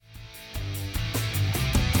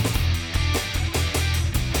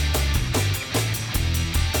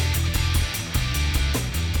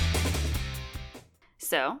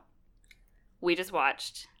So, we just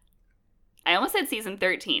watched, I almost said season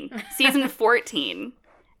 13, season 14,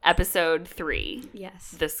 episode 3.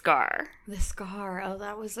 Yes. The Scar. The Scar. Oh,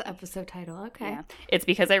 that was the episode title. Okay. Yeah. It's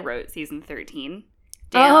because I wrote season 13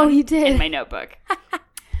 down you did. in my notebook.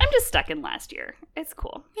 I'm just stuck in last year. It's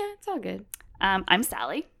cool. Yeah, it's all good. I'm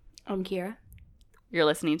Sally. I'm Kira. You're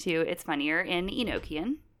listening to It's Funnier in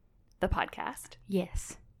Enochian, the podcast.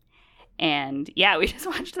 Yes. And yeah, we just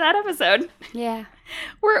watched that episode. Yeah.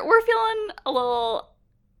 We're feeling a little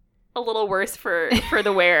worse for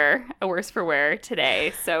the wear, a worse for wear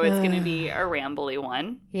today. So it's going to be a rambly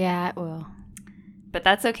one. Yeah, it will. But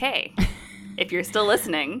that's okay. If you're still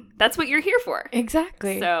listening, that's what you're here for.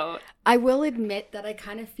 Exactly. So I will admit that I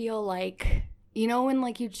kind of feel like, you know, when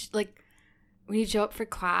when you show up for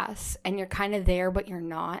class and you're kind of there, but you're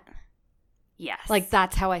not. yes. Like,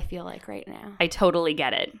 that's how I feel like right now. I totally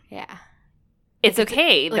get it. Yeah. It's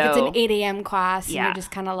okay, though. Like, it's an 8 a.m. class, and Yeah. you're just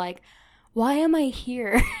kind of like, why am I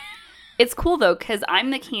here? It's cool, though, because I'm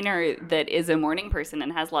the Keener that is a morning person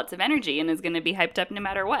and has lots of energy and is going to be hyped up no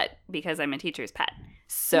matter what because I'm a teacher's pet.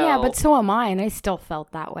 So Yeah, but so am I, and I still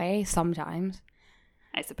felt that way sometimes.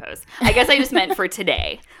 I suppose. I guess I just meant for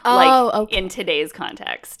today. Okay. In today's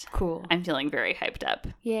context. Cool. I'm feeling very hyped up.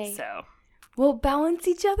 Yay. So We'll balance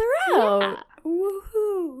each other out.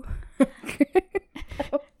 Woohoo.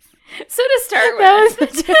 So to start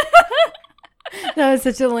with, That was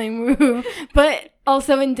such a lame move, but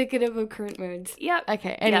also indicative of current moods. Yep.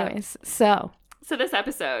 Okay, anyways, so this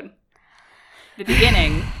episode, the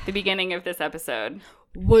beginning of this episode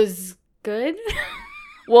was good.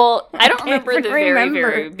 Well, I don't can't remember the very, remember.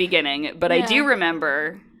 very beginning, but I Yeah. do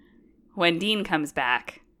remember when Dean comes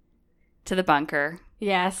back to the bunker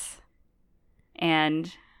Yes.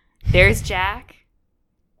 and there's Jack,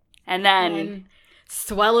 and then And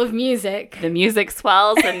swell of music. the music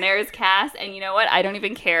swells and there's Cass, and you know what? I don't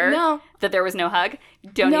even care No, that there was no hug.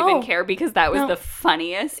 Don't No. even care because that was No. the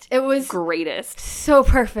funniest, it was greatest. so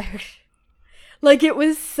perfect. Like, it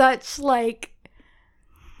was such, like,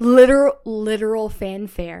 literal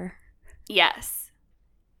fanfare. Yes.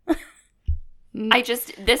 I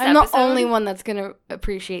just, this I'm episode. the only one that's going to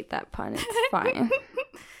appreciate that pun. It's fine.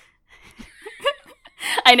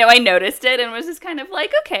 I know I noticed it and was just kind of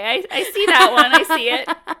like, okay, I see that one. I see it.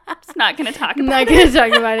 Just not going to talk I'm about not it. going to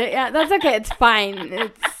talk about it. Yeah, that's okay. It's fine.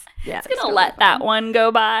 It's Going to let that one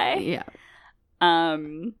go by. Yeah.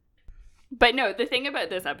 But no, the thing about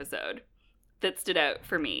this episode that stood out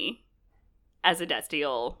for me as a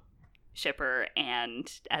Destiel shipper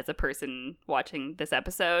and as a person watching this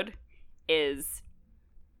episode is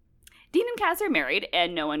Dean and Cass are married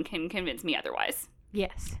and no one can convince me otherwise.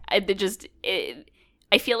 Yes.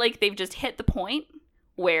 I feel like they've just hit the point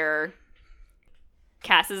where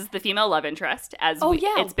Cass is the female love interest as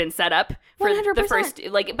it's been set up for 100%. the first,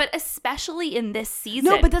 but especially in this season.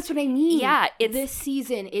 No, but that's what I mean. Yeah, this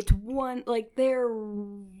season, it's one, like, they're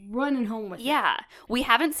running home with it. Yeah, we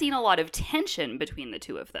haven't seen a lot of tension between the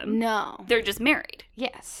two of them. No. They're just married.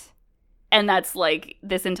 Yes. And that's like,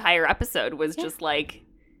 this entire episode was just like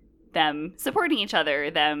them supporting each other,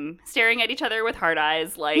 them staring at each other with hard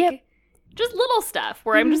eyes, just little stuff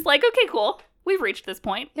where I'm just like, okay, cool. We've reached this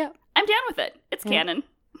point. Yep. I'm down with it. It's canon.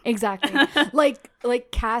 Exactly.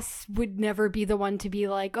 like Cass would never be the one to be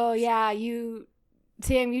like, oh yeah,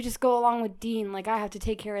 Sam, you just go along with Dean. Like, I have to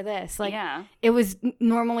take care of this. Like, yeah. it was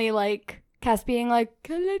normally like Cass being like,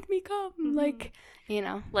 let me come. Mm-hmm. Like, you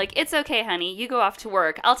know. Like, it's okay, honey. You go off to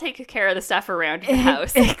work. I'll take care of the stuff around the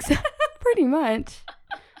house. Pretty much.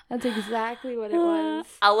 That's exactly what it was.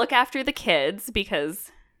 I'll look after the kids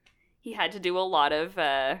because he had to do a lot of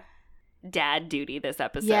dad duty this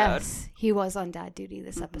episode. Yes, he was on dad duty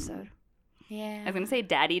this episode. Yeah. I was going to say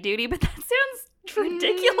daddy duty, but that sounds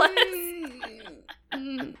ridiculous.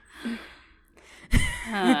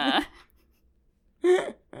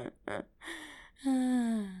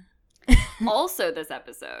 Also, this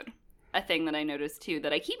episode, a thing that I noticed too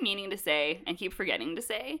that I keep meaning to say and keep forgetting to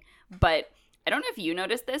say, but I don't know if you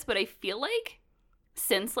noticed this, but I feel like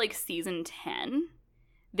since like season 10,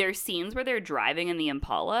 their scenes where they're driving in the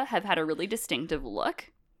Impala have had a really distinctive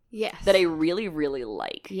look. Yes. That I really, really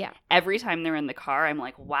like. Yeah. Every time they're in the car, I'm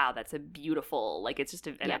like, wow, that's a beautiful, like, it's just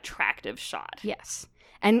an attractive shot. Yes.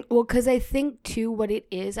 And, well, because I think, too, what it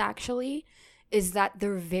is actually is that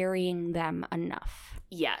they're varying them enough.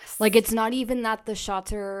 Yes. Like, it's not even that the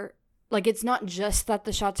shots are, like, it's not just that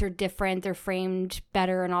the shots are different, they're framed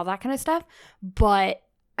better and all that kind of stuff, but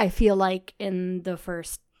I feel like in the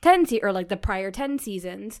first 10 or like the prior 10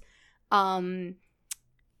 seasons,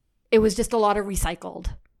 it was just a lot of recycled.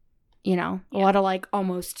 A lot of like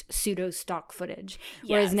almost pseudo stock footage.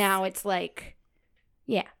 Whereas now it's like,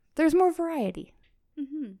 Yeah. There's more variety.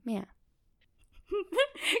 Mm-hmm. Yeah.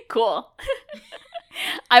 Cool.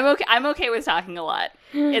 I'm okay with talking a lot.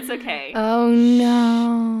 It's okay. Oh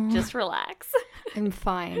no. Just relax. I'm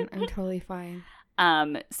fine. I'm totally fine.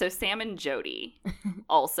 So Sam and Jody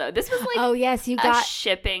also. This was like oh yes, you a got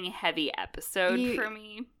shipping heavy episode for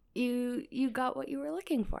me. You got what you were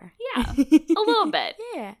looking for. Yeah. A little bit.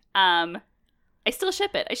 Yeah. I still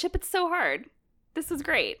ship it. I ship it so hard. This was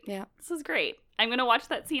great. Yeah. This was great. I'm gonna watch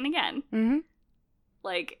that scene again. Mm-hmm.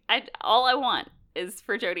 Like, all I want is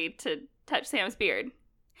for Jody to touch Sam's beard.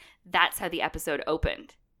 That's how the episode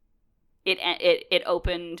opened. It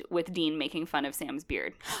opened with Dean making fun of Sam's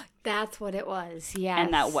beard. That's what it was. Yeah.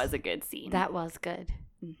 And that was a good scene. That was good.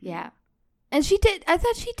 Mm-hmm. Yeah. And she did. I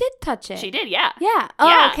thought she did touch it. She did, yeah. Yeah. Oh,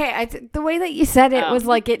 yeah. Okay. The way that you said it was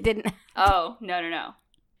like it didn't. Oh, no.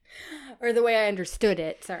 Or the way I understood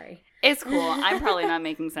it. Sorry. It's cool. I'm probably not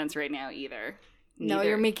making sense right now either. No,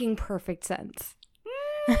 you're making perfect sense.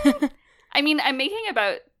 I mean, I'm making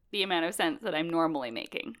about the amount of sense that I'm normally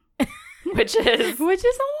making, which is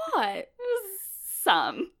a lot.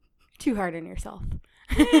 Some. Too hard on yourself.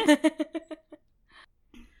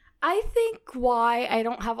 I think why I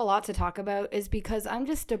don't have a lot to talk about is because I'm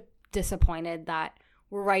just disappointed that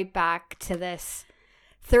we're right back to this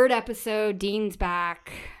third episode. Dean's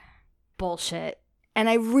back. Bullshit. And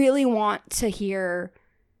I really want to hear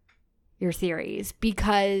your theories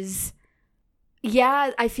because,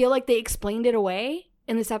 yeah, I feel like they explained it away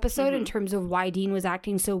in this episode in terms of why Dean was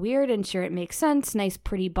acting so weird. And sure, it makes sense. Nice,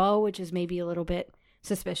 pretty bow, which is maybe a little bit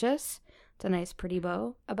suspicious. It's a nice, pretty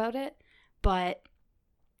bow about it. But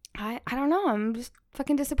I don't know. I'm just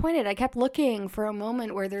fucking disappointed. I kept looking for a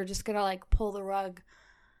moment where they're just going to like pull the rug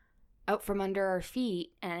out from under our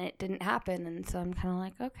feet and it didn't happen. And so I'm kind of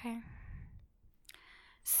like, okay.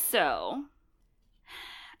 So,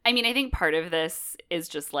 I mean, I think part of this is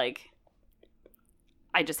just like,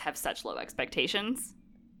 I just have such low expectations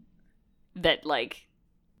that like,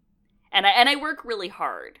 and I work really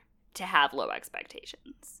hard to have low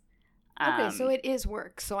expectations. Okay, so it is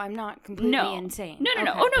work. So I'm not completely insane. No.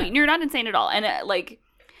 Okay. Oh no, you're not insane at all. And like,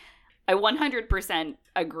 I 100%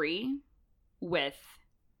 agree with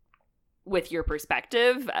your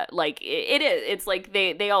perspective. Like it is. It's like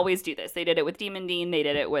they always do this. They did it with Demon Dean. They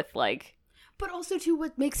did it with like. But also too,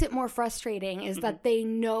 what makes it more frustrating is that they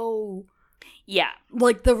know. Yeah.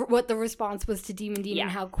 Like what the response was to Demon Dean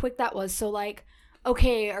and how quick that was. So like,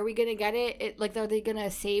 okay, are we gonna get it? Like, are they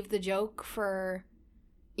gonna save the joke for?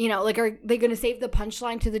 You know, like, are they gonna save the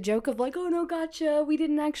punchline to the joke of like, oh no, gotcha, we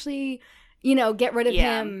didn't actually, get rid of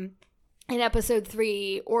him in episode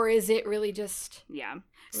 3, or is it really just? Yeah.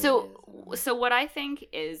 So what I think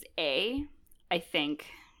is I think,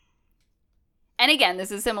 and again,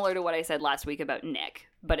 this is similar to what I said last week about Nick,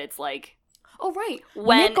 but it's like, oh right,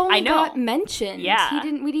 when Nick only I know got mentioned, we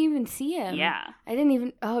didn't even see him. Yeah, I didn't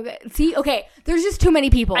even. Oh, see, okay, there's just too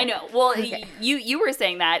many people. I know. Well, okay. you were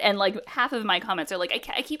saying that, and like half of my comments are like, I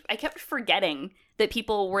kept forgetting that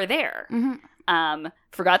people were there. Mm-hmm.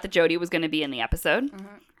 Forgot that Jody was going to be in the episode. Mm-hmm.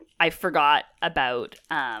 I forgot about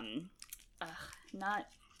I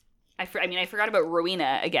forgot about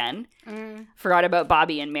Rowena again. Forgot about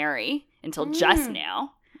Bobby and Mary until just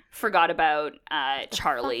now. Forgot about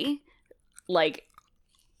Charlie. Like,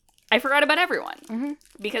 I forgot about everyone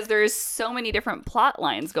because there's so many different plot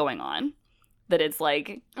lines going on that it's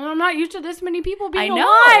like, I'm not used to this many people being alive.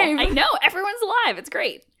 I know. Everyone's alive. It's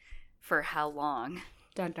great. For how long?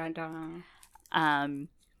 Dun dun dun.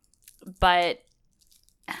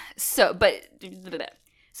 So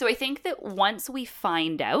I think that once we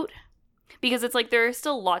find out, because it's like there are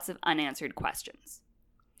still lots of unanswered questions.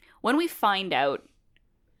 When we find out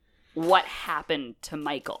what happened to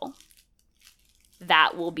Michael,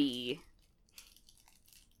 that will be...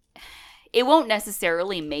 It won't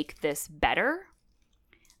necessarily make this better,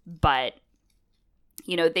 but,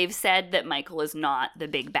 they've said that Michael is not the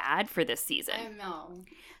big bad for this season. I know.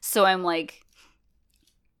 So I'm like,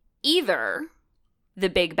 either the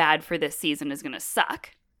big bad for this season is going to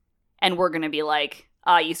suck, and we're going to be like,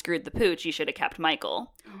 you screwed the pooch, you should have kept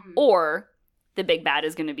Michael. Mm-hmm. Or the big bad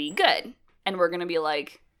is going to be good, and we're going to be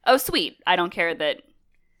like, oh, sweet, I don't care that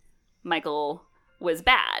Michael was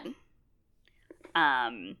bad.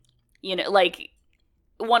 Like,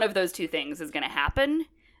 one of those two things is going to happen,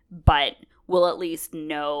 but we'll at least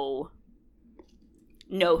know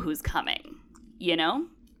who's coming,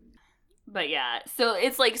 But yeah, so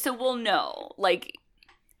it's like, so we'll know, like,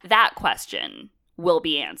 that question will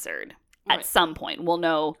be answered at some point. We'll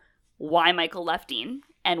know why Michael left Dean,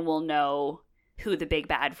 and we'll know who the big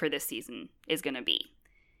bad for this season is going to be.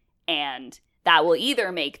 And that will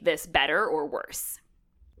either make this better or worse.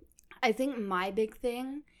 I think my big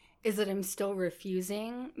thing is that I'm still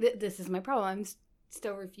refusing. This is my problem. I'm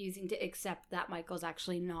still refusing to accept that Michael's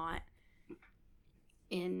actually not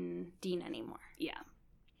in Dean anymore. Yeah.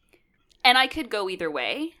 And I could go either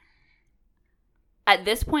way. At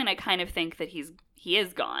this point, I kind of think that he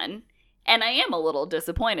is gone. And I am a little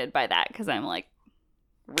disappointed by that because I'm like,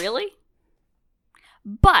 really?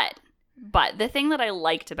 But the thing that I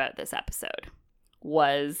liked about this episode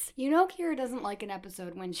was... You know Kira doesn't like an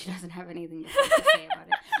episode when she doesn't have anything to say about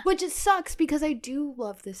it. Which it sucks because I do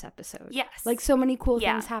love this episode. Yes. Like so many cool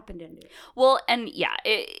things happened in it. Well, and yeah,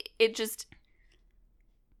 it just...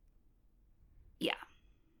 Yeah.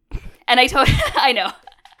 And I know.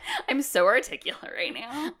 I'm so articulate right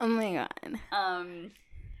now. Oh my god.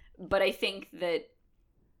 But I think that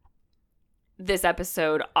this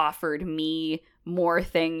episode offered me more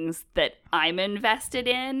things that I'm invested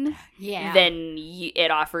in than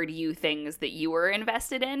it offered you things that you were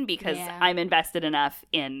invested in, because I'm invested enough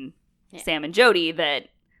in Sam and Jody that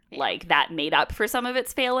like that made up for some of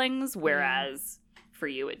its failings, whereas for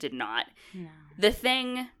you it did not. No.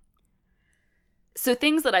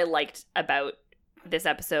 Things that I liked about this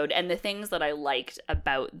episode and the things that I liked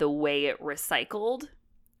about the way it recycled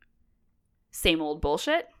same old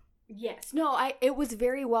bullshit. Yes. No, it was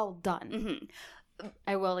very well done. Mm-hmm.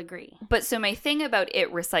 I will agree. But so my thing about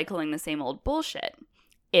it recycling the same old bullshit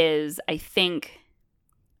is I think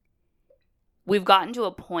we've gotten to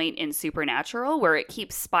a point in Supernatural where it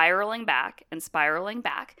keeps spiraling back,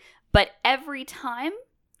 but every time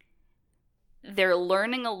they're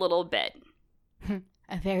learning a little bit.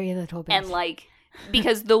 A very little bit. And like,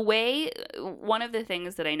 because one of the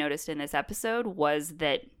things that I noticed in this episode was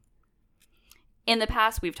that in the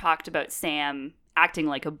past we've talked about Sam acting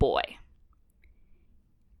like a boy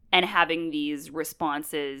and having these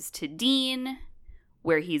responses to Dean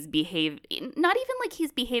where he's not even like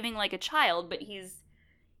he's behaving like a child, but he's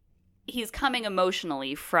coming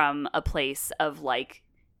emotionally from a place of like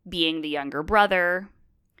being the younger brother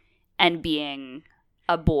and being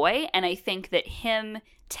a boy. And I think that him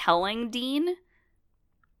telling Dean,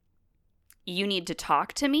 you need to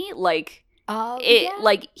talk to me, like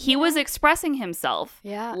like he was expressing himself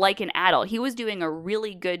like an adult. He was doing a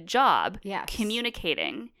really good job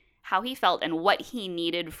communicating how he felt and what he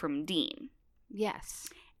needed from Dean. Yes.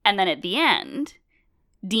 And then at the end,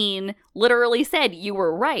 Dean literally said, you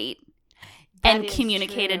were right, and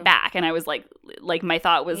communicated back. And I was like my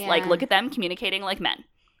thought was like, look at them communicating like men.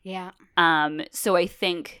 Yeah. So I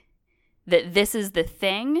think that this is the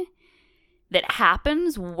thing that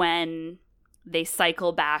happens when they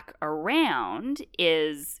cycle back around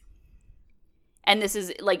and this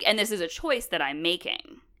is a choice that I'm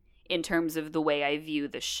making in terms of the way I view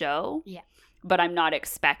the show. Yeah. But I'm not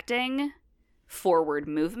expecting forward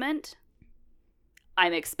movement.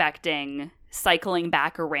 I'm expecting cycling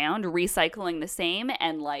back around, recycling the same,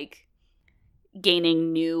 and like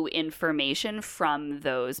gaining new information from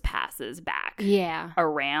those passes back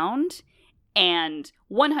around. And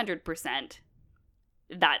 100%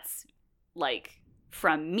 that's like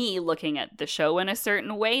from me looking at the show in a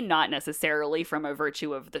certain way, not necessarily from a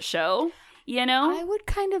virtue of the show, you know? I would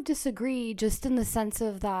kind of disagree, just in the sense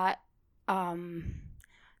of that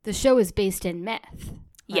the show is based in myth,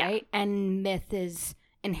 right? Yeah. And myth is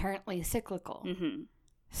inherently cyclical. Mm-hmm.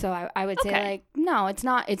 So I would say like, no, it's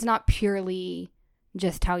not purely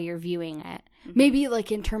just how you're viewing it. Mm-hmm. Maybe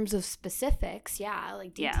like in terms of specifics,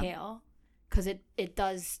 like detail, because it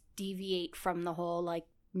does deviate from the whole like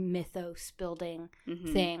mythos building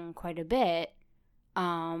thing quite a bit.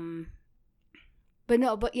 But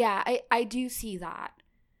yeah, I do see that.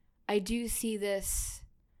 I do see this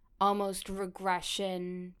almost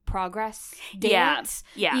regression progress dance.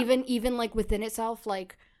 Yeah. Even like within itself,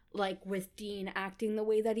 like with Dean acting the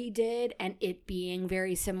way that he did and it being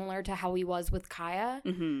very similar to how he was with Kaya.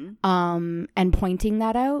 Mm-hmm. And pointing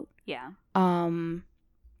that out. Yeah.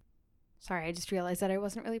 Sorry, I just realized that I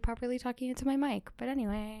wasn't really properly talking into my mic. But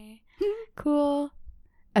anyway, cool.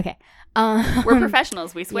 Okay. We're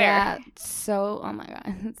professionals, we swear. Yeah, so, oh my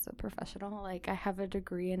God, it's so professional. Like, I have a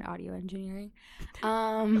degree in audio engineering.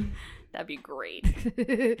 That'd be great.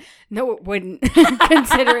 No, it wouldn't.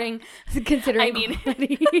 considering I mean,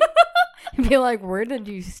 I'd be like, where did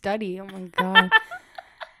you study? Oh my God.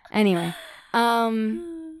 Anyway,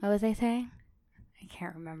 what was I saying? I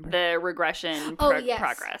can't remember. The regression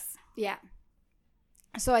progress. Yeah.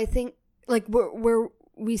 So I think, like, where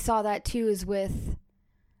we saw that, too, is with,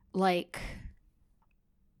 like,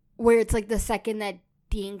 where it's, like, the second that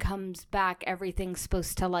Dean comes back, everything's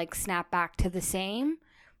supposed to, like, snap back to the same.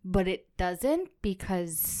 but it doesn't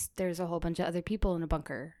because there's a whole bunch of other people in a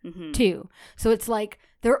bunker Mm-hmm. too. So it's like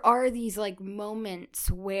there are these like moments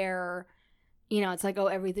where, you know, it's like, oh,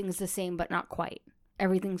 everything's the same, but not quite.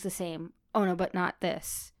 Everything's the same. Oh no, but not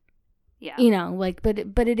this. Yeah. You know, like, but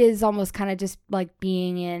it is almost kind of just like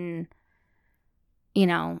being in, you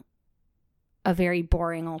know, a very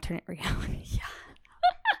boring alternate reality.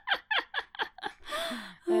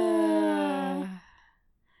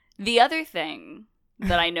 The other thing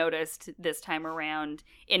that I noticed this time around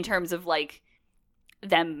in terms of like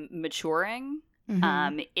them maturing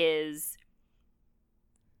is,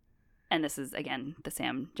 and this is again the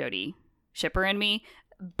Sam Jody shipper in me,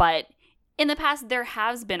 but in the past there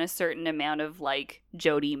has been a certain amount of like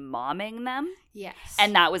Jody momming them. Yes.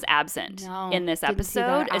 And that was absent No, in this didn't see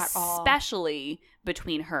that episode, at all. especially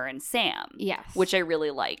between her and Sam. Yes. Which I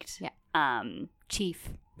really liked. Yeah. Chief.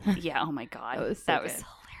 Yeah, oh my god. That was so that was good.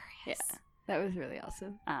 hilarious. Yeah. That was really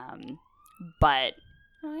awesome. But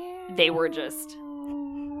they were just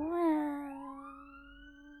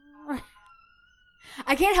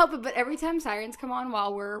I can't help it, but every time sirens come on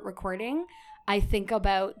while we're recording, I think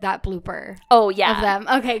about that blooper oh yeah. of them.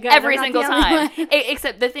 Okay, good. Every I'm single not the only time. one.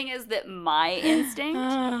 Except the thing is that my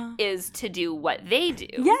instinct is to do what they do.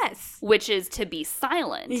 Yes. Which is to be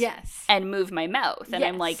silent. Yes. And move my mouth. And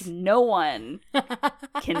I'm Yes. like, no one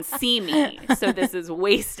can see me. So this is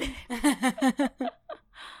wasted.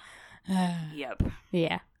 Yep.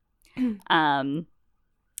 Yeah.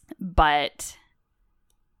 But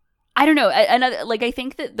I don't know. Another, like, I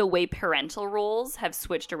think that the way parental roles have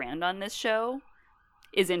switched around on this show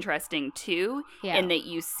is interesting too. Yeah. In that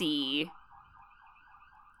you see,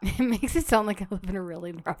 It makes it sound like I live in a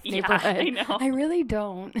really rough yeah, neighborhood. I know. I really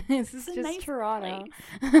don't. This is It's a just nice Toronto.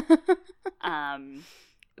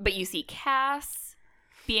 But you see Cass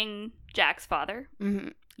being Jack's father. Mm-hmm.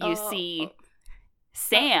 You see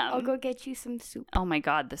Sam. I'll go get you some soup. Oh my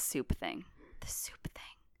god, the soup thing. The soup thing.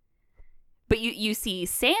 But you see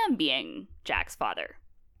Sam being Jack's father.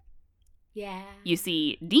 Yeah. You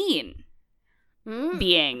see Dean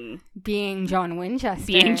being John Winchester.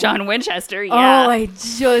 Being John Winchester, yeah. Oh, I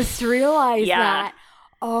just realized Yeah. that.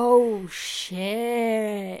 Oh,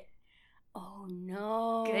 shit. Oh,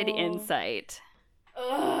 no. Good insight.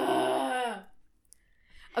 Ugh.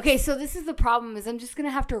 Okay, so this is the problem is I'm just going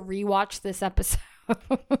to have to rewatch this episode.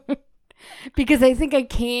 Because I think I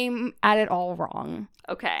came at it all wrong.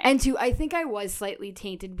 Okay. And two, I think I was slightly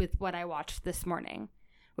tainted with what I watched this morning,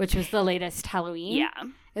 which was the latest Halloween. yeah.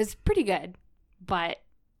 It was pretty good, but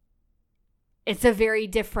it's a very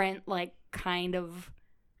different, like, kind of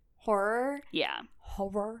horror. Yeah.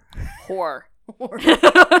 Horror? Whore. Horror.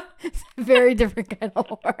 It's a very different kind of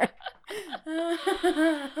horror.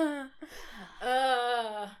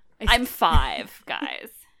 I'm 5, guys.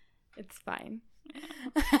 It's fine.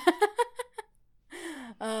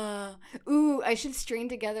 I should string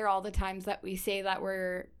together all the times that we say that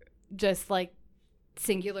we're just like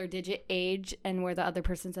singular digit age and where the other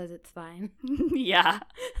person says it's fine. Yeah.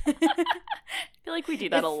 I feel like we do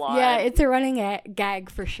that a lot. Yeah, it's a running gag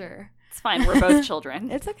for sure. It's fine. We're both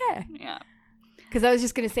children. It's okay. Yeah. Because I was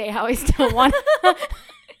just going to say how I still want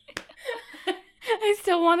I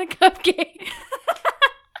still want a cupcake.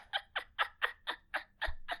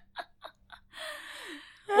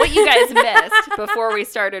 What you guys missed before we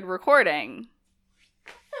started recording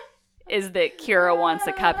is that Kira wants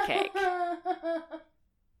a cupcake.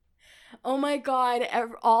 Oh my god,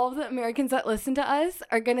 all of the Americans that listen to us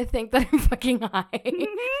are going to think that I'm fucking high.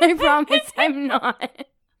 I promise I'm not.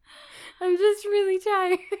 I'm just really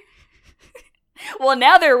tired. Well,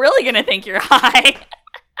 now they're really going to think you're high.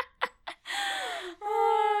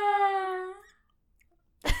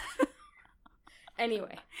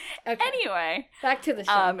 Anyway. Okay. Anyway. Back to the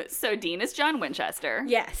show. So Dean is John Winchester.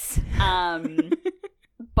 Yes.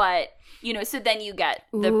 But, you know, so then you get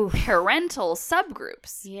the Oof. parental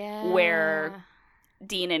subgroups. Yeah. Where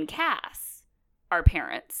Dean and Cass are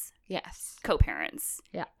parents, Yes. co-parents.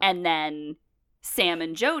 Yeah. And then Sam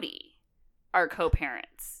and Jody are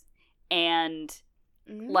co-parents. And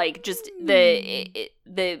like just the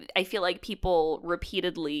I feel like people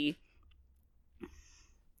repeatedly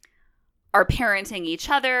are parenting each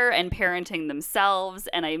other and parenting themselves,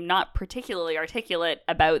 and I'm not particularly articulate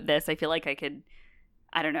about this. I feel like I could,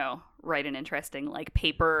 I don't know, write an interesting like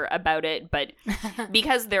paper about it, but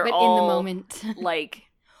because they're but all in the moment. like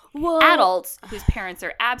Whoa. adults whose parents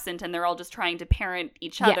are absent, and they're all just trying to parent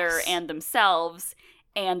each other Yes. and themselves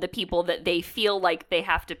and the people that they feel like they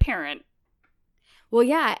have to parent. Well,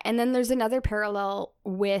 yeah, and then there's another parallel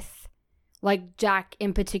with like Jack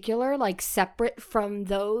in particular, like separate from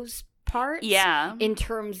those parts. Yeah. In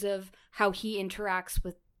terms of how he interacts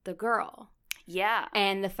with the girl. Yeah.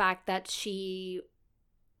 And the fact that she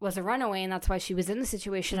was a runaway, and that's why she was in the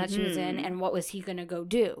situation that she was in, and what was he going to go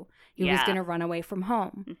do? He was going to run away from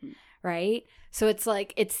home, right? So it's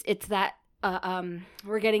like, it's that,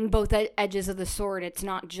 we're getting both edges of the sword. It's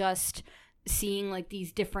not just seeing like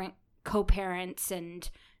these different co-parents and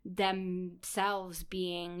themselves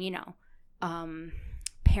being,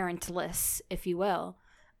 parentless, if you will.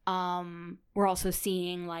 We're also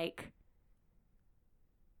seeing like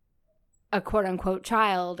a quote-unquote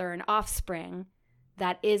child or an offspring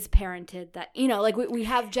that is parented, that, like we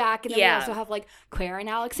have Jack, and then we also have like Claire and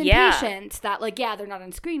Alex and Patience that like, they're not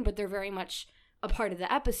on screen, but they're very much a part of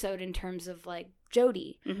the episode in terms of like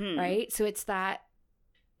Jodie, right? So it's that,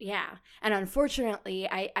 and unfortunately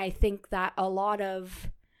I think that a lot of,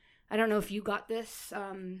 I don't know if you got this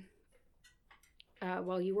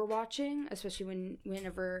while you were watching, especially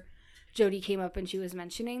whenever Jodie came up and she was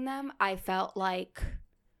mentioning them, I felt like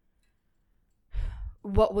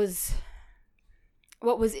what was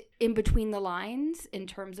in between the lines in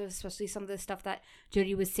terms of especially some of the stuff that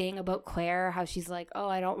Jodie was saying about Claire, how she's like, oh,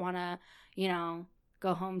 I don't want to,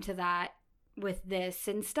 go home to that with this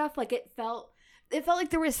and stuff. Like it felt like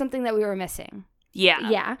there was something that we were missing. Yeah.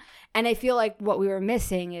 Yeah. And I feel like what we were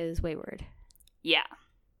missing is Wayward. Yeah.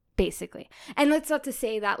 Basically. And that's not to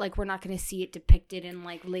say that like we're not going to see it depicted in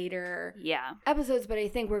like later episodes, but I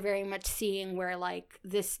think we're very much seeing where like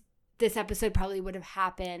this episode probably would have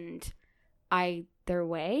happened either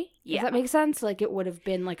way. Does that make sense? Like it would have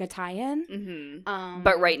been like a tie-in.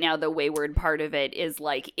 But right now the Wayward part of it is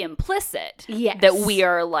like implicit. Yes. That we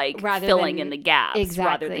are like filling in the gaps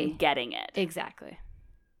rather than getting it. Exactly.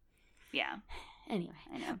 Yeah. Anyway.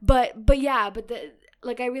 I know. But the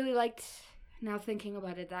like I really liked, now thinking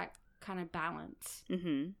about it, that kind of balance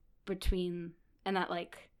between, and that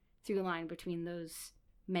like through line between those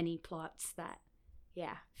many plots that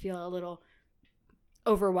feel a little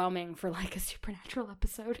overwhelming for like a supernatural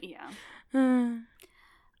episode.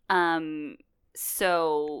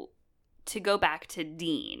 So to go back to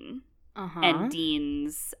Dean and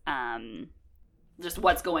Dean's just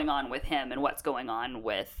what's going on with him and what's going on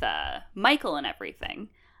with Michael and everything,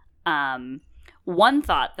 one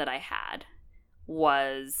thought that I had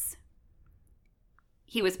was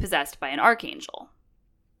he was possessed by an archangel.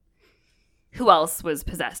 Who else was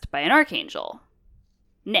possessed by an archangel?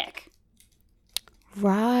 Nick.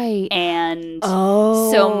 Right. And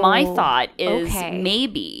so my thought is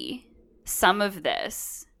maybe some of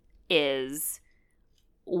this is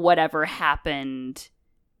whatever happened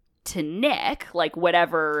to Nick, like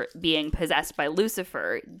whatever being possessed by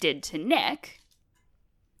Lucifer did to Nick,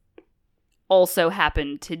 also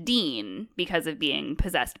happened to Dean because of being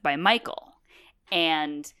possessed by Michael.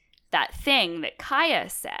 And that thing that Kaya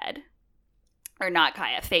said, or not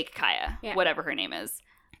Kaya, fake Kaya, whatever her name is.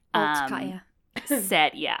 Kaya.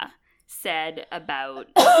 said about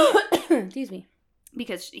excuse me,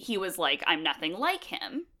 because he was like, I'm nothing like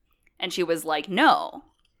him, and she was like, no,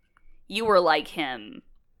 you were like him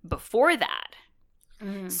before that.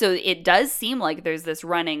 So it does seem like there's this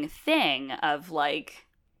running thing of like,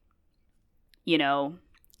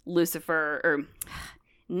 Lucifer or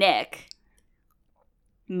Nick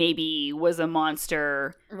maybe was a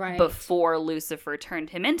monster before Lucifer turned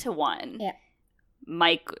him into one.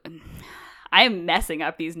 Mike, I'm messing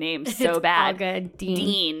up these names so bad. All good.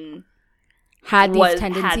 Dean had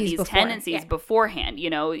these tendencies beforehand,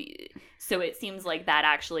 So it seems like that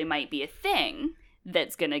actually might be a thing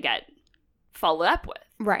that's going to get followed up with.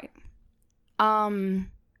 Right. I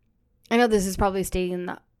know this is probably stating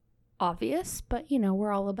the obvious, but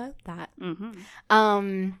we're all about that.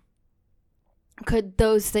 Could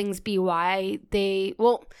those things be why they?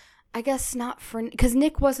 Well, I guess not because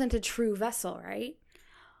Nick wasn't a true vessel, right?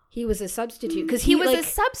 He was a substitute. Because he was a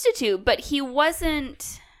substitute, but he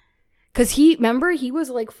wasn't. Because remember, he was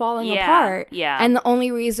like falling apart. Yeah. And the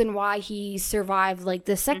only reason why he survived like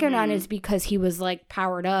the second run is because he was like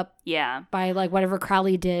powered up. Yeah. By like whatever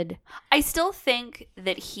Crowley did. I still think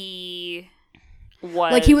that he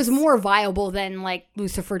was. Like he was more viable than like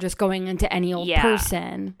Lucifer just going into any old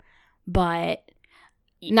person. But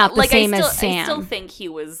not the same as Sam. I still think he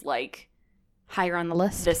was like higher on the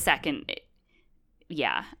list. The second.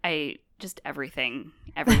 Yeah. I just everything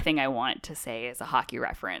I want to say is a hockey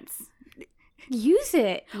reference. Use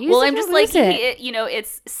it. I'm just like,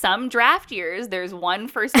 it's some draft years. There's one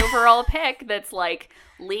first overall pick that's like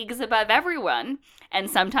leagues above everyone. And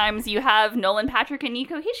sometimes you have Nolan Patrick and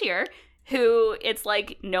Nico Hischier, who it's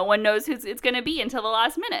like no one knows who it's going to be until the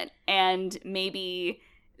last minute. And maybe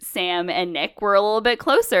Sam and Nick were a little bit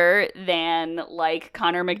closer than like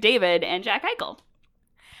Connor McDavid and Jack Eichel.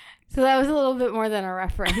 So that was a little bit more than a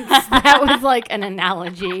reference. That was like an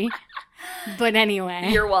analogy. But anyway.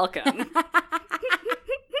 You're welcome.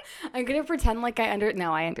 I'm going to pretend like I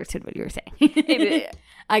understood what you were saying.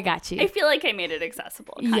 I got you. I feel like I made it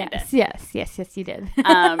accessible. Kinda. Yes, you did.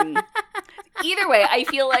 Either way, I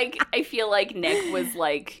feel like Nick was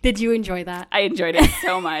like. Did you enjoy that? I enjoyed it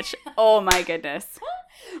so much. Oh my goodness.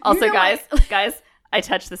 Also, You know guys, I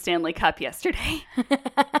touched the Stanley Cup yesterday.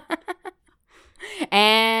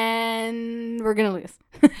 And we're going to lose.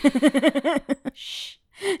 Shh.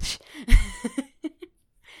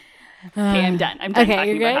 Okay, I'm done. I'm done okay,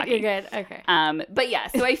 talking you're about good. hockey. You're good. Okay. But yeah,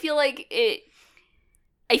 so I feel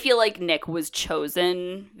like Nick was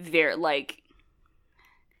chosen very, like,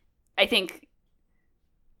 I think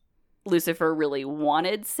Lucifer really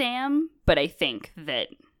wanted Sam, but I think that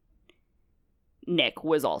Nick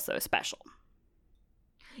was also special.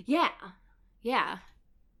 Yeah. Yes.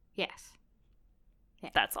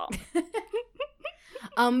 That's all.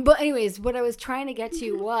 But anyways, what I was trying to get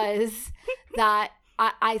to was that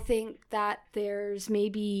I think that there's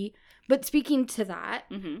maybe, but speaking to that,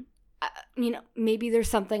 Mm-hmm. Maybe there's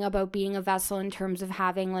something about being a vessel in terms of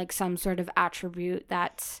having like some sort of attribute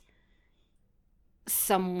that's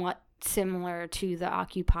somewhat similar to the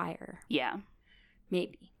occupier. Yeah.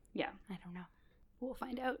 Maybe. Yeah. I don't know. We'll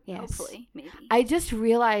find out. Yes. Hopefully. Maybe. I just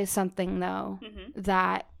realized something though, Mm-hmm.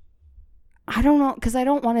 that I don't know, because I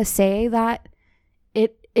don't want to say that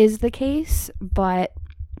it is the case, but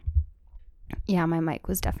yeah, my mic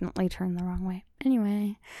was definitely turned the wrong way.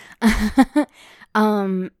 Anyway, I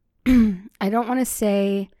don't want to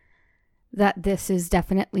say that this is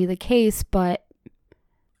definitely the case, but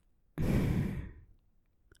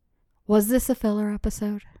was this a filler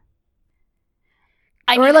episode?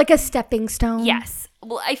 Or like a stepping stone? Yes.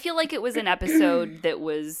 Well, I feel like it was an episode that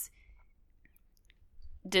was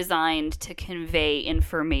designed to convey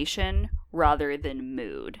information rather than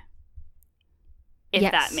mood. If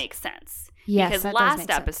Yes. that makes sense. Yes, Because that does last make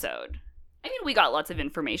sense. episode, I mean, we got lots of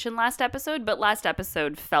information last episode, but last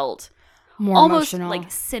episode felt More almost emotional. like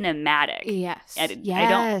cinematic. Yes. I don't,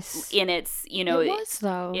 Yes. in its, it was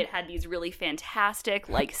though. it had these really fantastic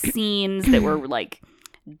like scenes that were like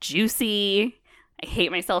juicy. I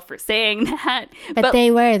hate myself for saying that, but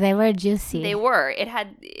they were juicy. they were. It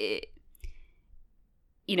had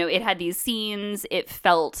these scenes. It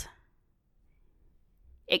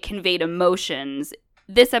conveyed emotions.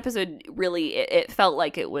 This episode really, it felt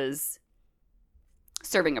like it was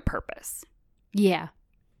serving a purpose. Yeah.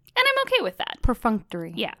 And I'm okay with that.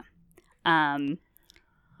 Perfunctory. Yeah.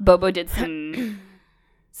 Bobo did some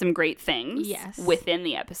great things Yes. within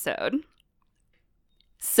the episode.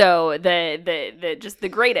 So the just the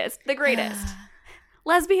greatest lesbians.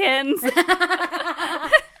 Lesbians?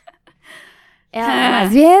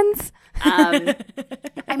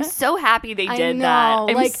 I'm so happy they I did know, that.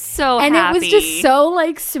 I'm like, so and happy. it was just so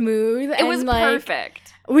like smooth. It was like,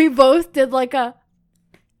 perfect. We both did like a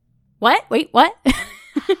what? Wait, what?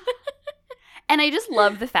 And I just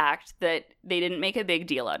love the fact that they didn't make a big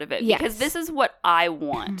deal out of it. Yes. Because this is what I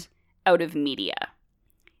want out of media.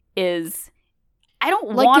 Is I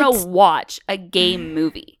don't Like, want it's- to watch a gay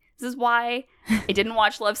movie. This is why I didn't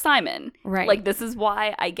watch Love, Simon. Right. Like, this is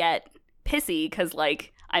why I get pissy because,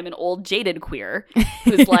 like, I'm an old jaded queer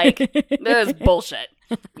who's like, this is bullshit.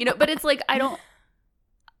 But it's like,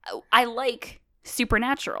 I like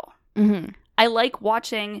Supernatural. Mm-hmm. I like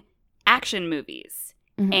watching action movies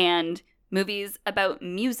Mhm. and movies about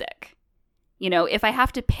music. If I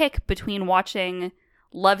have to pick between watching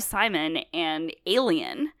Love, Simon and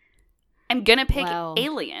Alien, I'm going to pick Wow.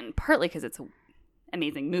 Alien, partly because it's an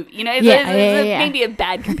amazing movie. It's Yeah. maybe a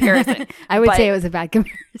bad comparison. I would but- say it was a bad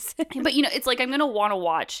comparison. But, it's like I'm going to want to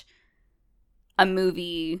watch a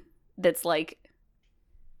movie that's like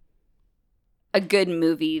a good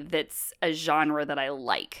movie that's a genre that I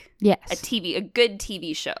like. Yes. A good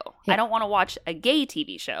TV show. Yeah. I don't want to watch a gay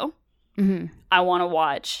TV show. Mm-hmm. I want to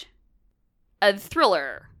watch a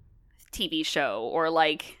thriller TV show or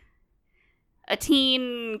like a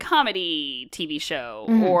teen comedy TV show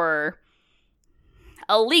Mhm. or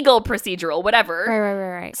a legal procedural, whatever.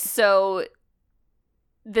 Right. So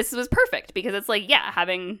this was perfect because it's like, yeah,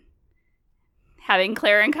 having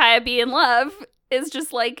Claire and Kaya be in love is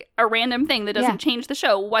just like a random thing that doesn't change the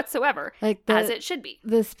show whatsoever, Like as it should be.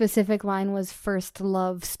 the specific line was "First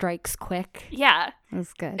love strikes quick." Yeah, That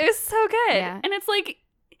was good. it was so good. Yeah. And it's like,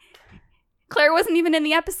 Claire wasn't even in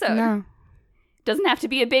the episode. No. Doesn't have to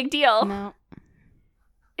be a big deal. No.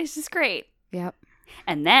 It's just great. Yep.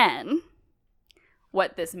 And then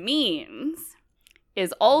what this means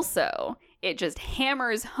is also it just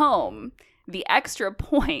hammers home the extra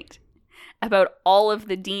point about all of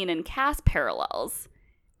the Dean and Cass parallels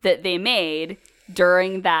that they made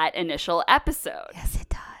during that initial episode. Yes, it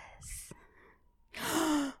does.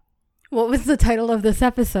 What was the title of this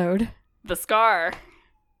episode? The Scar.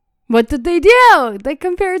 What did they do? They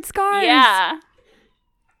compared scars. Yeah.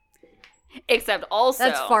 Except also...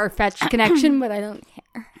 That's far-fetched connection, but I don't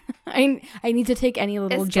care. I need to take any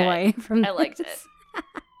little It's joy good. from this. I liked it.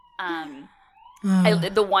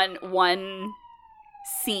 The one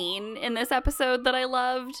scene in this episode that I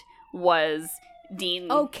loved was Dean.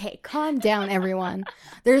 Okay, calm down, everyone.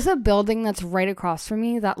 There's a building that's right across from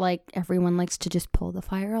me that, like, everyone likes to just pull the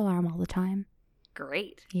fire alarm all the time.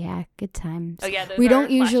 Great. Yeah, good times. Oh yeah, those We are don't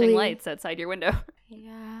flashing usually lights outside your window.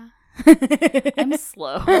 Yeah. I'm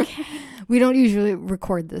slow. Okay. We don't usually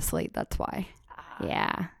record this late, that's why.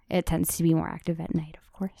 Yeah, it tends to be more active at night,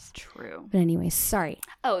 of course. True. But anyways, sorry.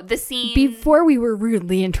 Oh, the scene Before we were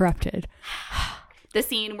rudely interrupted. the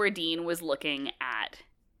scene where Dean was looking at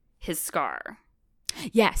his scar.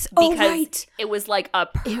 Yes. Because it was like a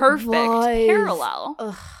perfect was. parallel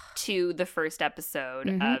Ugh. to the first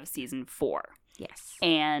episode of season 4. Yes.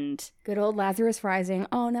 And Good old Lazarus Rising.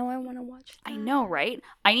 Oh, now I want to watch that. I know, right?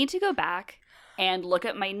 I need to go back and look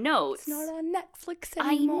at my notes. It's not on Netflix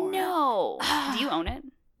anymore. I know. Do you own it?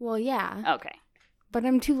 Well, yeah. Okay. But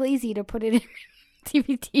I'm too lazy to put it in my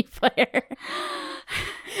DVD player.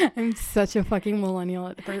 I'm such a fucking millennial.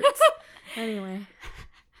 It hurts. Anyway.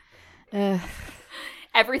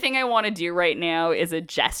 Everything I want to do right now is a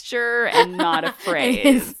gesture and not a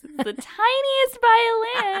phrase. The tiniest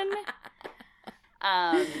violin.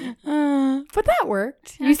 But that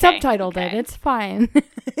worked. You Okay, subtitled it. okay. It's fine.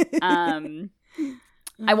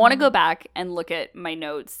 I want to go back and look at my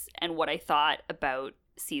notes and what I thought about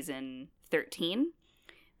season 13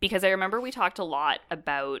 because I remember we talked a lot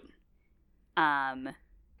about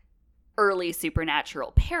early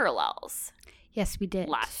supernatural parallels Yes, we did.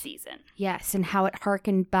 last season. Yes, and how it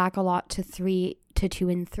harkened back a lot to 2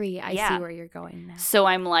 and 3. I Yeah. see where you're going now. So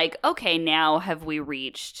I'm like, okay, now have we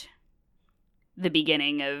reached the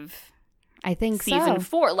beginning of I think season so.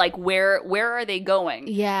 4? Like, where are they going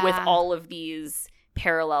Yeah. with all of these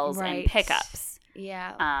parallels Right. and pickups?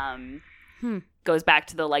 Yeah. Goes back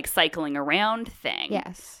to the like cycling around thing.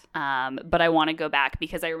 Yes. But I want to go back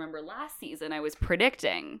because I remember last season I was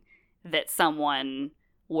predicting that someone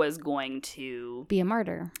was going to Be a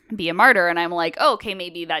martyr. be a martyr, and I'm like, oh, okay,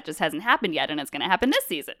 maybe that just hasn't happened yet, and it's going to happen this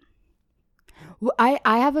season. Well, I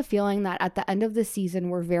have a feeling that at the end of the season,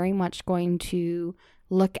 we're very much going to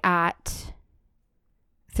look at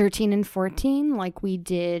 13 and 14 like we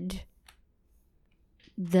did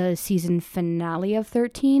the season finale of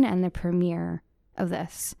 13 and the premiere of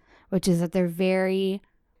this, which is that they're very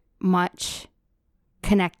much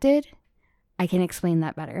connected. I can explain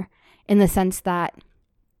that better in the sense that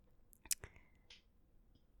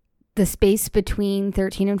the space between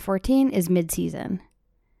 13 and 14 is mid-season,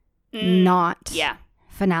 not Yeah.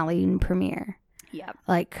 finale and premiere. Yep.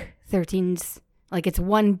 Like 13's like it's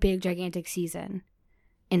one big gigantic season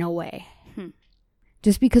in a way.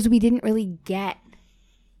 Just because we didn't really get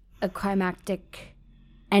a climactic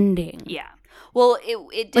ending. Yeah. Well,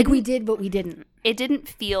 it Like we didn't- did, but we didn't. It didn't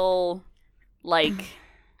feel like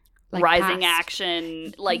Like rising past.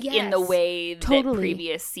 action, like in the Yes, way that totally.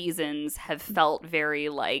 previous seasons have felt very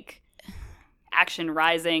like action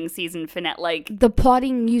rising season finale. Like, The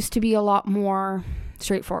plotting used to be a lot more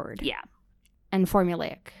straightforward yeah. and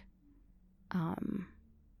formulaic.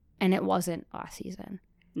 And it wasn't last season.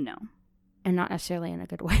 No. And not necessarily in a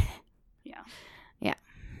good way. Yeah. Yeah.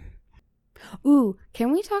 Ooh,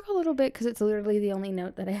 can we talk a little bit, because it's literally the only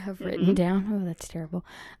note that I have written down. Oh, that's terrible.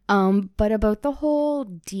 But about the whole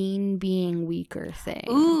Dean being weaker thing.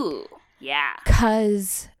 Ooh. Yeah.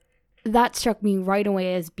 Because that struck me right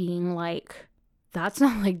away as being like, that's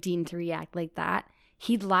not like Dean to react like that.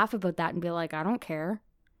 He'd laugh about that and be like, I don't care.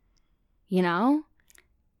 You know?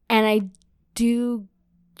 And I do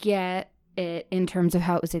get it in terms of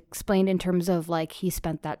how it was explained, in terms of like he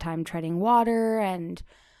spent that time treading water and,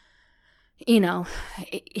 you know,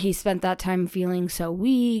 he spent that time feeling so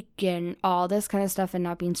weak and all this kind of stuff and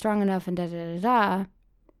not being strong enough and da-da-da-da.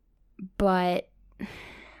 But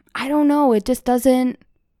I don't know. It just doesn't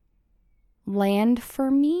land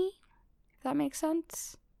for me. If that makes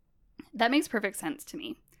sense. That makes perfect sense to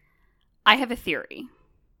me. I have a theory.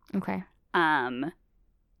 Okay.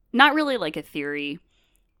 Not really like a theory.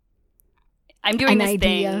 I'm doing An this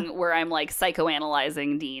idea. thing where I'm like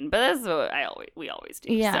psychoanalyzing Dean, but that's what we always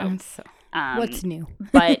do. Yeah. So, What's new?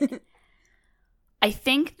 but I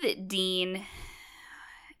think that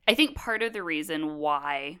I think part of the reason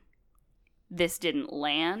why this didn't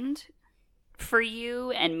land for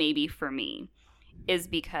you and maybe for me is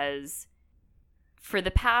because for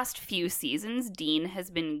the past few seasons, Dean has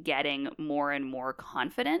been getting more and more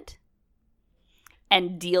confident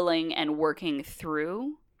and dealing and working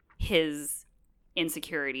through his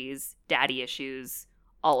insecurities, daddy issues,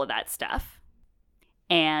 all of that stuff.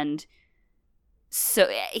 And so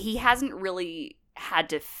he hasn't really had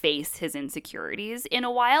to face his insecurities in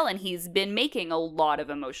a while, and he's been making a lot of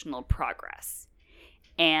emotional progress.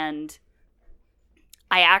 And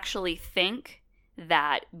I actually think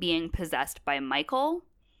that being possessed by Michael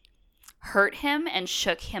hurt him and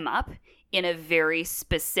shook him up in a very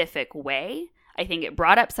specific way. I think it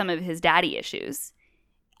brought up some of his daddy issues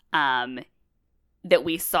that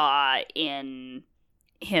we saw in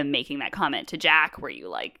him making that comment to Jack where you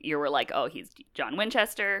were like, oh, he's John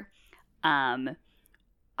Winchester.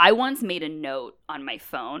 I once made a note on my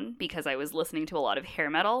phone because I was listening to a lot of hair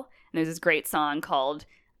metal, and there's this great song called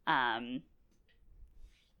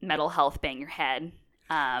Metal Health Bang Your Head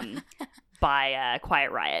by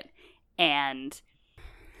Quiet Riot. And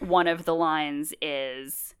one of the lines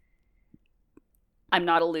is, I'm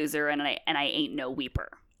not a loser and I ain't no weeper.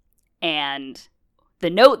 And the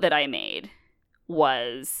note that I made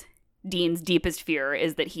was Dean's deepest fear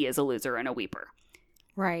is that he is a loser and a weeper.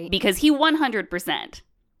 Right. Because he 100%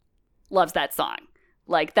 loves that song.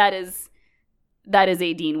 Like, that is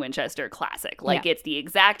a Dean Winchester classic. Like, It's the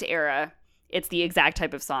exact era. It's the exact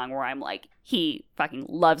type of song where I'm like, he fucking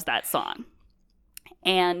loves that song.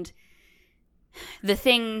 And the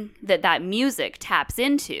thing that music taps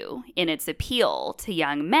into in its appeal to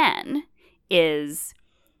young men is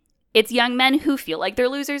it's young men who feel like they're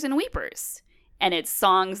losers and weepers. And it's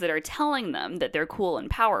songs that are telling them that they're cool and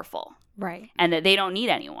powerful. Right. And that they don't need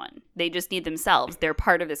anyone. They just need themselves. They're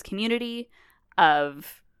part of this community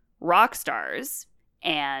of rock stars.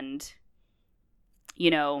 And, you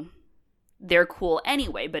know, they're cool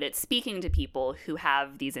anyway. But it's speaking to people who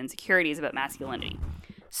have these insecurities about masculinity.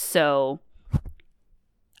 So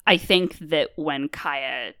I think that when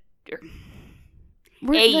Kaya,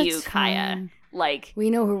 Kaya, like, we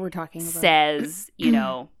know who we're talking about, says, you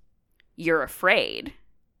know, you're afraid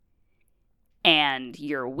and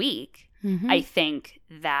you're weak, I think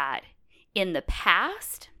that in the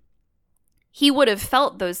past, he would have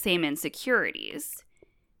felt those same insecurities,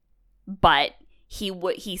 but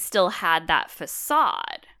he still had that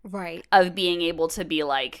facade, right, of being able to be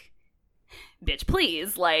like, bitch,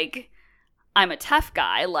 please, like, I'm a tough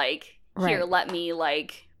guy, like, here, let me,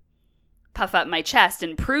 like, puff up my chest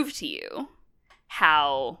and prove to you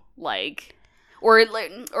how, like, or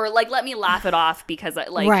let me laugh it off because,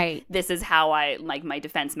 like, this is how I, like, my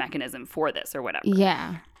defense mechanism for this or whatever.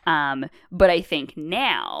 Yeah. But I think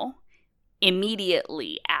now,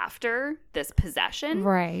 immediately after this possession,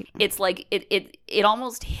 right, it's like it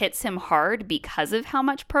almost hits him hard because of how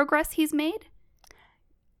much progress he's made.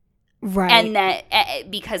 Right. And that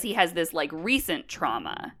because he has this, like, recent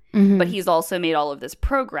trauma, but he's also made all of this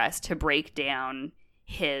progress to break down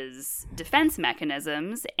his defense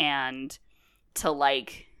mechanisms and to,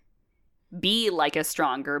 like, be, like, a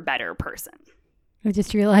stronger, better person. I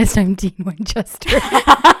just realized I'm Dean Winchester.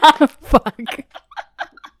 Fuck.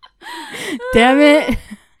 Damn it.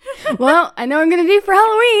 Well, I know I'm going to be for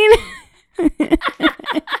Halloween.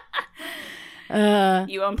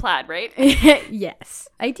 You own plaid, right? Yes,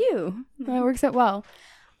 I do. That works out well.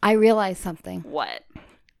 I realized something. What?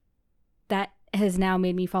 That has now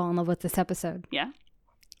made me fall in love with this episode. Yeah.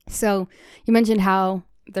 So you mentioned how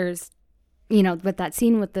there's, you know, with that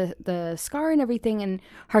scene with the scar and everything and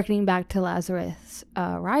harkening back to Lazarus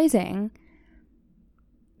Rising,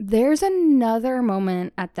 there's another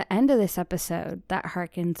moment at the end of this episode that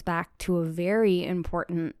harkens back to a very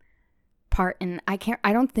important part. And I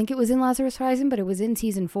don't think it was in Lazarus Rising, but it was in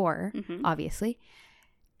season 4, obviously.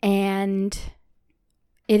 And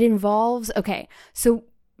it involves, okay, so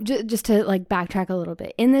just to, like, backtrack a little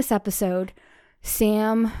bit. In this episode,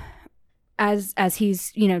 Sam, as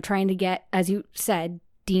he's, you know, trying to get, as you said,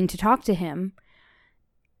 Dean to talk to him,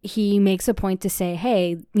 he makes a point to say,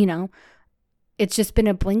 hey, you know, it's just been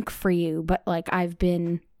a blink for you, but, like, I've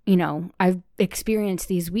been, you know, I've experienced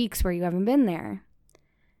these weeks where you haven't been there.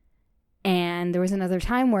 And there was another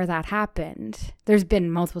time where that happened. There's been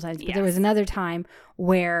multiple times, but there was another time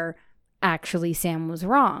where actually Sam was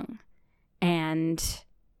wrong. And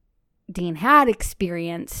Dean had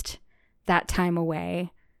experienced that time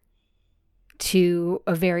away to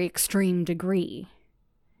a very extreme degree.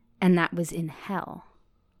 And that was in hell.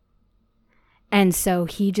 And so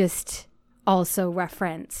he just also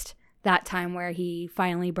referenced that time where he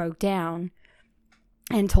finally broke down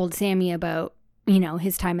and told Sammy about, you know,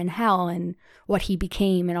 his time in hell and what he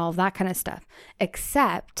became and all of that kind of stuff.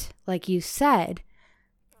 Except, like you said,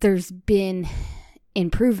 there's been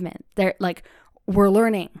improvement. We're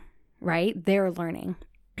learning, right? They're learning.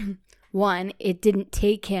 One, it didn't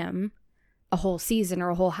take him a whole season or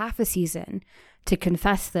a whole half a season to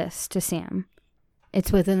confess this to Sam.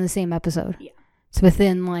 It's within the same episode. Yeah. It's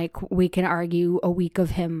within, like, we can argue a week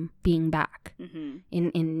of him being back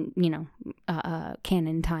in you know,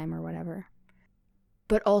 canon time or whatever.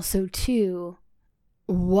 But also, too,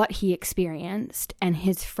 what he experienced and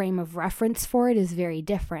his frame of reference for it is very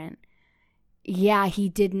different. Yeah, he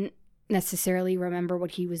didn't necessarily remember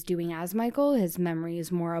what he was doing as Michael. His memory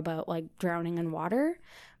is more about, like, drowning in water.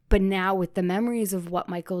 But now with the memories of what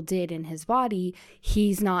Michael did in his body,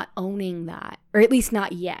 he's not owning that, or at least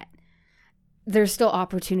not yet. There's still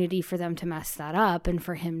opportunity for them to mess that up and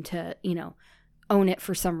for him to, you know, own it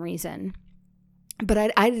for some reason.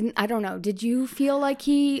 But I don't know. Did you feel like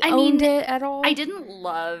he owned it at all? I didn't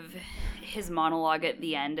love his monologue at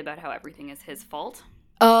the end about how everything is his fault.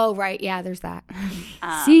 Oh, right. Yeah, there's that.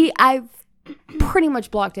 See, I've pretty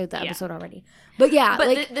much blocked out the episode already. But yeah. But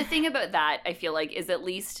like, the thing about that, I feel like, is at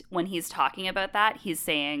least when he's talking about that, he's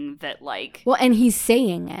saying that, like... Well, and he's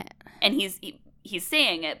saying it. And he's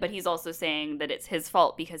saying it, but he's also saying that it's his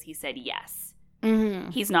fault because he said yes. Mm-hmm.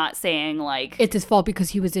 He's not saying, like... It's his fault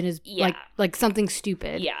because he was in his... Yeah. Like something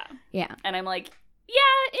stupid. Yeah. Yeah. And I'm like,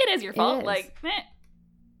 yeah, it is your fault. Is. Like, meh.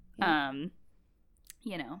 Yeah.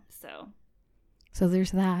 You know, so... So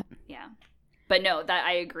there's that. Yeah. But no, that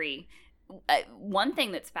I agree. One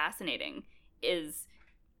thing that's fascinating is,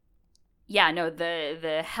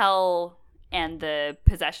 the hell and the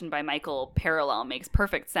possession by Michael parallel makes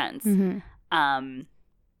perfect sense. Mm-hmm.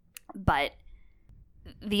 But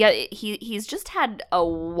he's just had a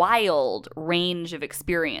wild range of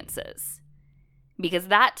experiences, because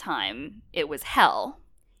that time it was hell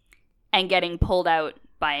and getting pulled out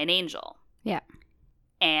by an angel. Yeah.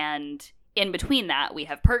 And in between that, we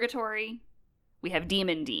have purgatory, we have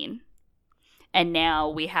Demon Dean, and now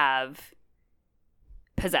we have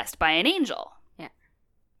possessed by an angel. Yeah.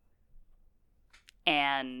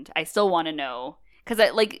 And I still want to know, because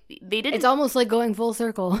they didn't... It's almost like going full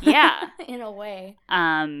circle. Yeah. In a way.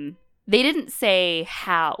 They didn't say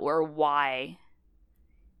how or why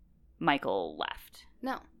Michael left.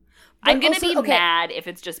 No. I'm going to be mad if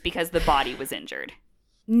it's just because the body was injured.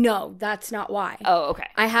 No, that's not why. Oh, okay.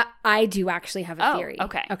 I do actually have a theory.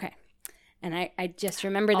 Okay. Okay. And I just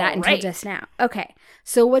remembered that until just now. Okay.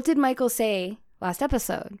 So what did Michael say last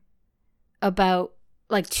episode about,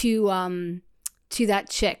 like, to that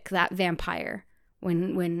chick, that vampire?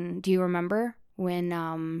 When do you remember? When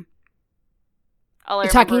all I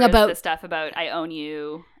talking remember about is the stuff about I own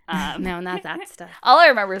you. No, not that stuff. All I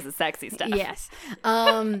remember is the sexy stuff. Yes.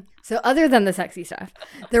 So other than the sexy stuff,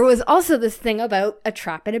 there was also this thing about a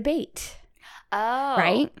trap and a bait. Oh.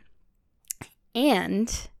 Right?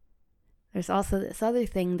 And there's also this other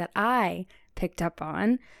thing that I picked up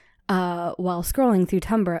on while scrolling through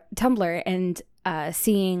Tumblr and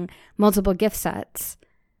seeing multiple gift sets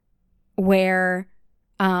where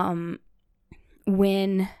when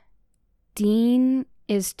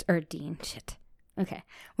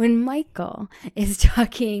when Michael is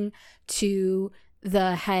talking to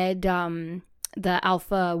the head, the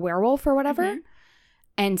alpha werewolf or whatever,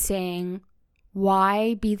 and saying,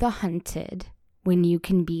 why be the hunted when you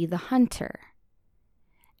can be the hunter?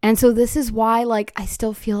 And so this is why, like, I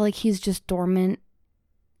still feel like he's just dormant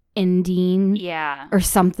in Dean. Yeah. Or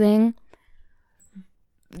something.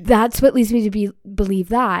 That's what leads me to believe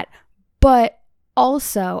that. But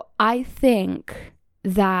also, I think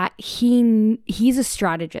that he's a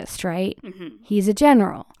strategist, right? Mm-hmm. He's a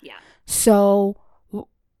general. Yeah. So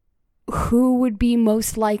who would be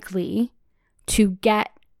most likely to get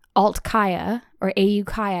Alt Kaya or AU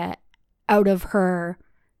Kaya out of her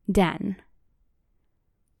den?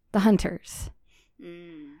 The hunters.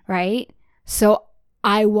 Right? So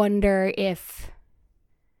I wonder if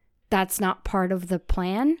that's not part of the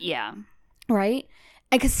plan. Yeah. Right?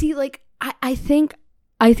 I could see, like, I think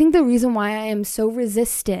the reason why I am so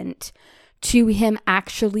resistant to him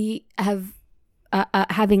actually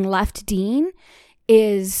having left Dean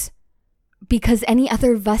is because any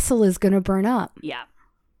other vessel is going to burn up. Yeah.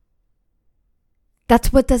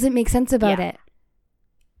 That's what doesn't make sense about it.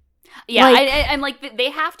 Yeah, like, I'm like,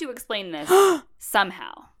 they have to explain this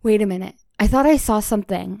somehow. Wait a minute. I thought I saw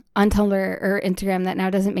something on Tumblr or Instagram that now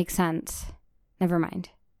doesn't make sense. Never mind.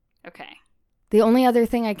 Okay. The only other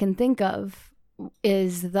thing I can think of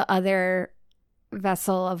is the other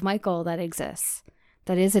vessel of Michael that exists.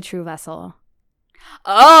 That is a true vessel.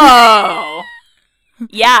 Oh!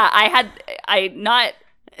 Yeah,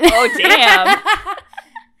 oh, damn.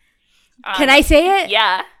 Can I say it?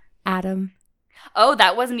 Yeah. Adam. Oh,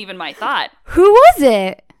 that wasn't even my thought. Who was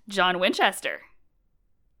it? John Winchester.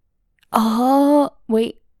 Oh,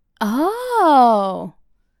 wait. Oh.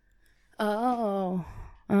 Oh.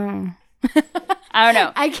 Oh. I don't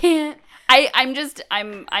know. I can't.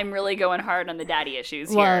 I'm really going hard on the daddy issues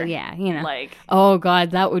here. Well, yeah, you know. Like, oh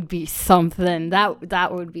God, that would be something.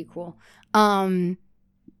 That would be cool. But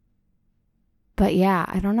yeah,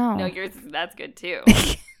 I don't know. no, that's good too.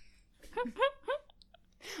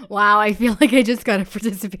 Wow, I feel like I just got a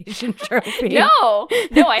participation trophy. No,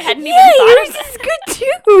 I hadn't even yeah, thought yours of that. is good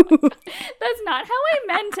too. That's not how I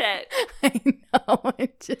meant it. I know.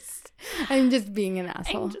 I'm just being an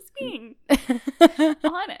asshole. I'm just being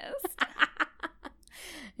honest.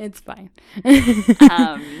 It's fine.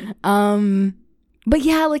 Um, but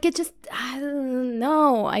yeah, like it just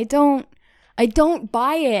no, I don't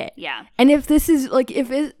buy it. Yeah. And if this is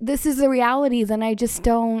this is the reality, then I just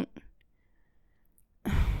don't.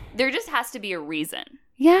 There just has to be a reason.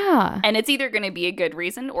 Yeah. And it's either going to be a good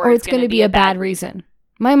reason or it's going to be a bad reason.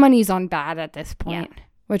 My money's on bad at this point, Yeah.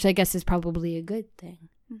 which I guess is probably a good thing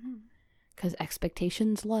Mm-hmm. because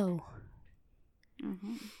expectations low.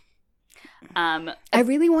 Mm-hmm. I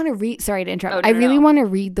really want to read. Sorry to interrupt. Oh, I no, really no. want to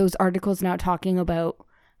read those articles now talking about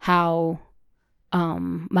how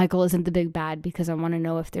Michael isn't the big bad because I want to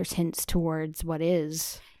know if there's hints towards what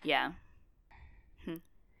is. Yeah.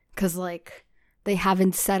 Because like they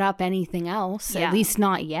haven't set up anything else, Yeah. at least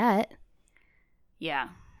not yet, Yeah.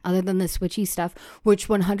 other than this witchy stuff. Which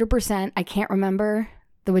 100% I can't remember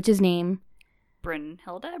the witch's name.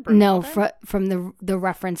 Brunhilde? No, from the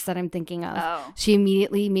reference that I'm thinking of. Oh. She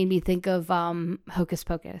immediately made me think of Hocus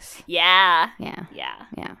Pocus. Yeah. Yeah, Yeah.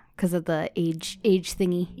 yeah, because of the age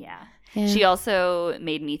thingy. Yeah. Yeah. She also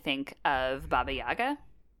made me think of Baba Yaga.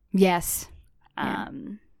 Yes. Yeah.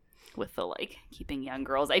 With the like keeping young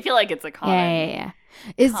girls. I feel like it's a Yeah.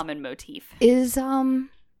 common motif.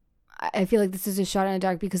 I feel like this is a shot in the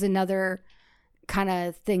dark because another kind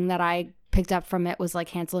of thing that I picked up from it was like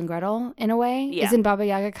Hansel and Gretel in a way. Yeah. Isn't Baba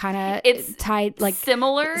Yaga kind of It's tied like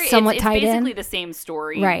similar? somewhat it's tied in? basically the same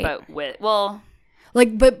story, Right. but with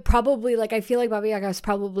like, but probably like I feel like Baba Yaga is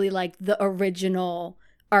probably like the original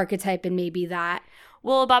archetype, and maybe that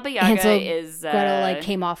Baba Yaga Hansel is Gretel like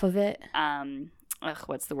came off of it.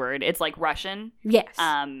 What's the word? It's like Russian. Yes.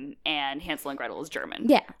 And Hansel and Gretel is German.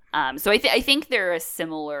 Yeah. So I think they're a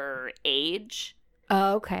similar age.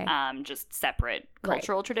 Oh, okay. Just separate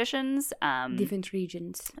cultural traditions. Different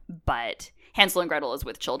regions. But Hansel and Gretel is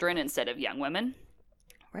with children instead of young women.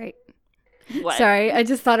 Right. What? Sorry, I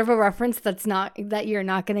just thought of a reference that you're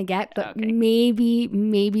not gonna get, but Okay.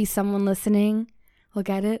 maybe someone listening will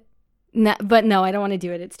get it. No, but no, I don't want to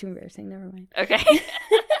do it. It's too embarrassing. Never mind. Okay.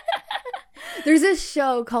 There's this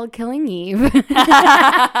show called Killing Eve,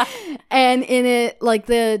 and in it, like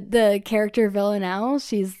the character Villanelle,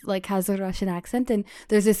 she's like has a Russian accent, and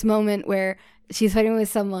there's this moment where she's fighting with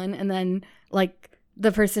someone, and then like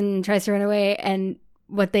the person tries to run away, and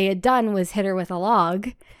what they had done was hit her with a log,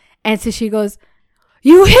 and so she goes,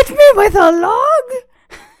 "You hit me with a log."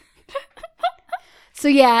 So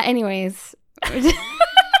yeah. Anyways,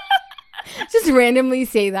 just randomly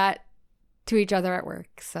say that to each other at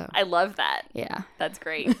work. So I love that. yeah. That's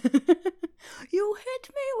great. You hit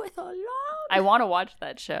me with a log. I want to watch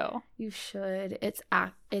that show. You should. It's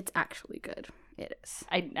actually good. It is.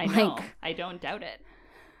 I know. Like- I don't doubt it.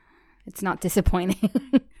 It's not disappointing.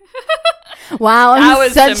 Wow, That I'm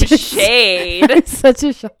was such some a shade. I'm such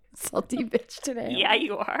a salty bitch today. Yeah,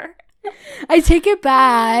 you are. I take it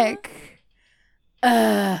back.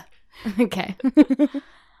 Okay.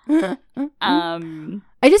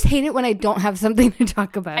 I just hate it when I don't have something to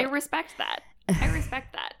talk about. I respect that.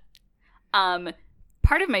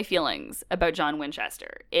 Part of my feelings about John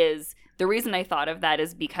Winchester is the reason I thought of that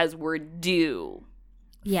is because we're due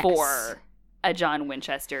Yes. for a John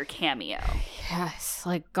Winchester cameo. Yes,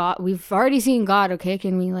 like God, we've already seen God. Okay,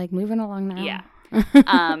 can we like moving along now? Yeah.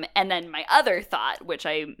 And then my other thought, which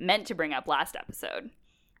I meant to bring up last episode,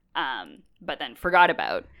 but then forgot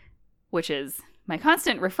about, which is my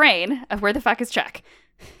constant refrain of where the fuck is Chuck?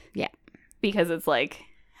 Yeah. Because it's like,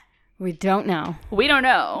 We don't know. we don't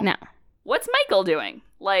know. No. What's Michael doing?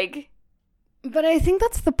 Like, But I think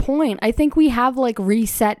that's the point. I think we have like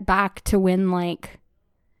reset back to when like,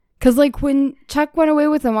 because like when Chuck went away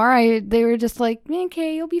with Amara, they were just like,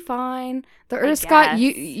 okay, you'll be fine. The Earth's got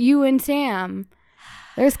guess. you and Sam.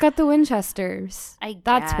 The Earth's got the Winchesters.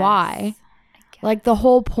 That's why. Like the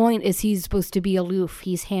whole point is he's supposed to be aloof.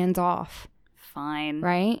 He's hands off, Fine.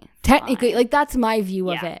 right? Technically, like that's my view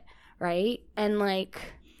of Yeah. it, right? And like,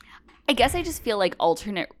 I guess I just feel like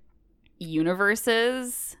alternate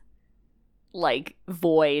universes like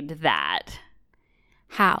void that.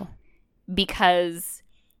 how? Because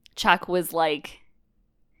Chuck was like,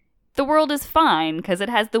 the world is fine because it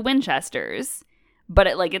has the Winchesters, but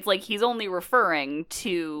it's like he's only referring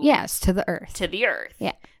to To the Earth. to the Earth.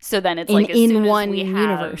 Yeah. So then it's In- like as in soon one as we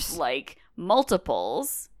universe. have like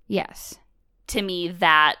multiples, Yes. to me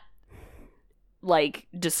that like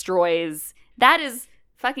destroys, that is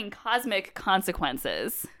fucking cosmic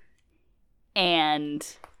consequences. And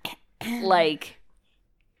like,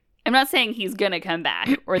 I'm not saying he's gonna come back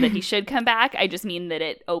or that he should come back. I just mean that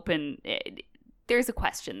there's a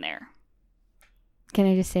question there. Can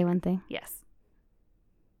I just say one thing? Yes.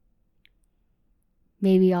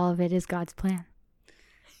 Maybe all of it is God's plan.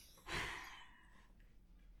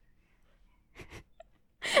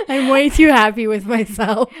 I'm way too happy with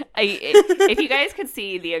myself. If you guys could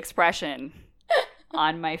see the expression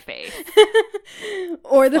on my face,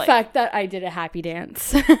 Or the like- fact that I did a happy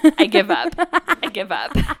dance. I give up. I give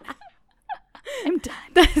up. I'm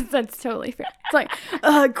done. That's totally fair. It's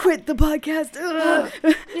like, quit the podcast.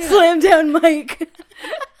 Slam down mic.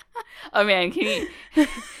 Oh man, can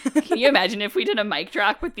you imagine if we did a mic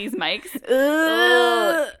drop with these mics?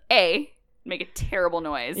 A, make a terrible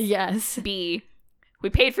noise. Yes. B, we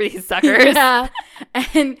paid for these suckers. Yeah.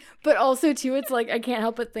 But also too, it's like I can't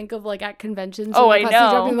help but think of like at conventions. Oh, when I Plastic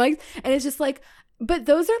know. Dropping mics, and it's just like, but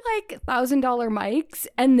those are like $1,000 mics,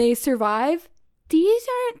 and they survive. These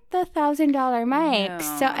aren't the $1,000 mics,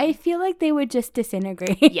 so No. I feel like they would just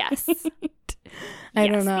disintegrate. Yes. I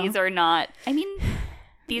Yes, don't know. These are not, I mean,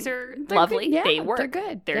 these are They're lovely. good. Yeah, they work. They're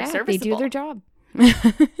good. They're Yeah, serviceable. They do their job.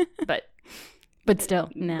 But But still,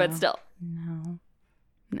 no. But still. No.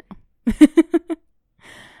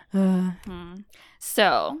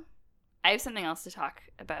 So, I have something else to talk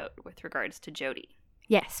about with regards to Jodie.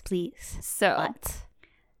 Yes, please. So, Let's.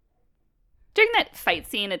 during that fight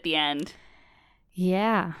scene at the end,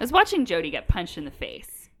 Yeah. I was watching Jodie get punched in the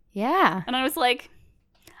face. Yeah. And I was like,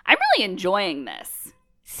 I'm really enjoying this.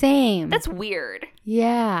 Same. That's weird.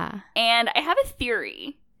 Yeah. And I have a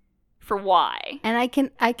theory for why. And I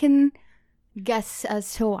can guess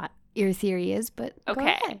as to what your theory is, but go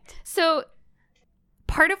Okay. ahead. So,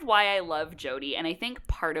 part of why I love Jodie, and I think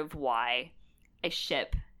part of why I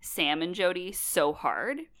ship Sam and Jodie so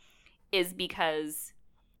hard, is because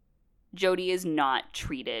Jodie is not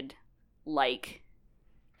treated like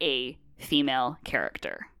a female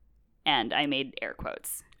character. And I made air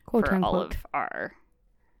quotes Quote for all unquote. of our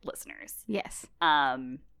listeners. Yes.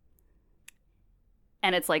 And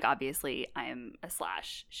it's like, obviously, I'm a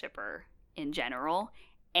slash shipper in general.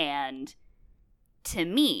 And to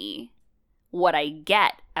me, what I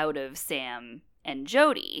get out of Sam and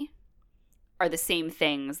Jodie are the same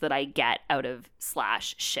things that I get out of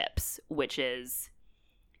slash ships, which is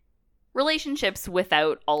relationships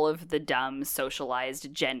without all of the dumb,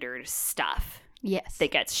 socialized, gendered stuff Yes.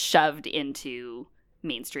 that gets shoved into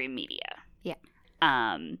mainstream media. Yeah.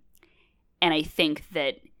 And I think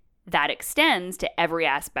that extends to every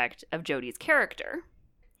aspect of Jodie's character.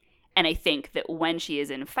 And I think that when she is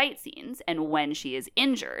in fight scenes and when she is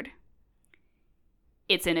injured,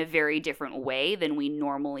 it's in a very different way than we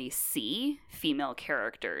normally see female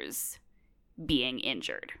characters being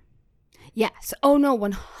injured. Yes. Oh no,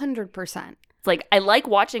 100%. It's like, I like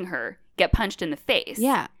watching her get punched in the face.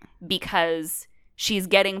 Yeah. Because she's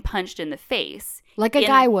getting punched in the face. Like a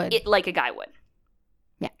guy would. Like a guy would.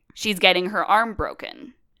 Yeah. She's getting her arm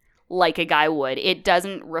broken like a guy would. It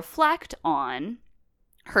doesn't reflect on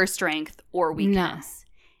her strength or weakness.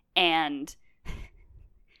 No. And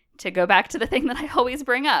to go back to the thing that I always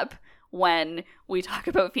bring up when we talk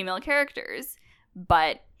about female characters,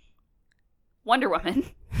 but Wonder Woman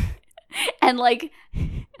and like,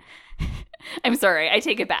 I'm sorry, I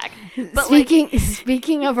take it back. But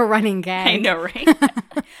speaking of a running gag. I know, right?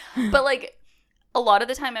 But like, a lot of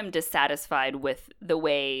the time I'm dissatisfied with the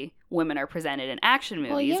way women are presented in action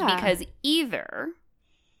movies because either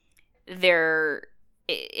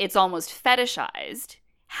it's almost fetishized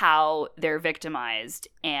how they're victimized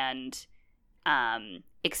and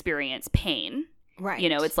experience pain. Right. You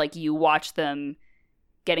know, it's like you watch them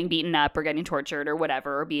getting beaten up or getting tortured or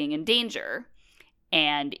whatever, or being in danger.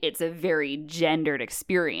 And it's a very gendered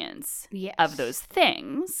experience of those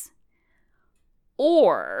things.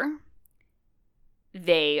 Or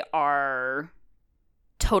they are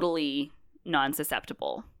totally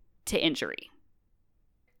non-susceptible to injury.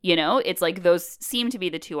 You know, it's like those seem to be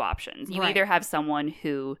the two options. You either have someone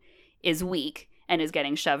who is weak and is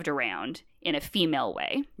getting shoved around in a female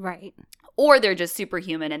way. Right. or they're just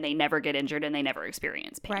superhuman and they never get injured and they never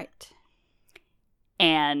experience pain. Right.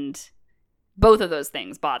 And both of those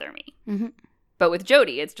things bother me. Mm-hmm. But with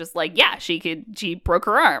Jodie, it's just like, yeah, she broke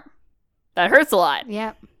her arm. That hurts a lot.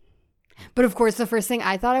 Yeah. But of course, the first thing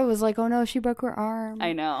I thought, I was like, oh no, she broke her arm.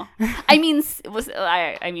 I know. I mean, who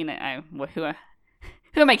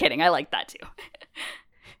am I kidding? I like that too.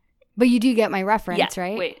 But you do get my reference,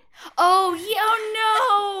 right? Wait. Oh, yeah. Oh,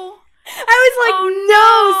 no. I was like,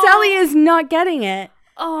 no, Sally is not getting it.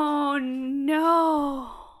 Oh,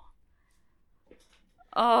 no.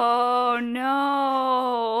 Oh,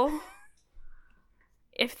 no.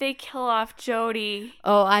 If they kill off Jodie.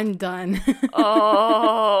 Oh, I'm done.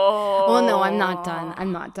 Oh. Well, no, I'm not done.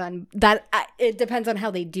 I'm not done. It depends on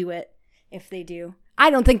how they do it, if they do. I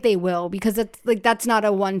don't think they will, because it's like that's not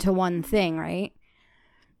a one-to-one thing, right?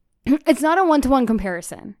 It's not a one-to-one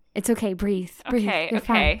comparison. It's okay. Breathe. Okay. You're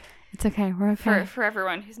fine. It's okay. We're okay. For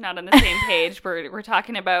everyone who's not on the same page, we're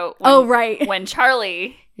talking about right. when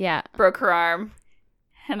Charlie broke her arm,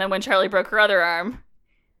 and then when Charlie broke her other arm,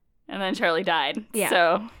 and then Charlie died. Yeah.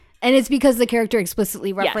 So, and it's because the character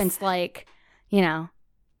explicitly referenced like, you know,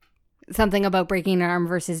 something about breaking an arm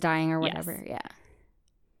versus dying or whatever. Yes. Yeah.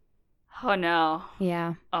 Oh no.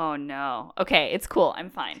 Yeah. Oh no. Okay, it's cool.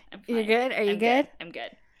 I'm fine. You're good? Are you good? I'm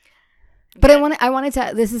good. But I wanted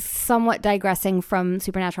to, this is somewhat digressing from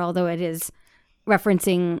Supernatural, although it is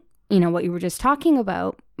referencing, you know, what you were just talking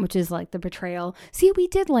about, which is like the betrayal. See, we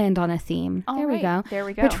did land on a theme. All there right. we go. There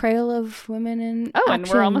we go. Betrayal of women in action. and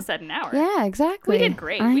we're almost at an hour. Yeah, exactly. We did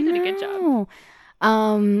great. We did a good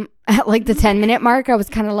job. At like the 10-minute mark, I was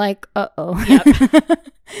kind of like, uh-oh. Yep.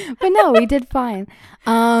 But no, we did fine.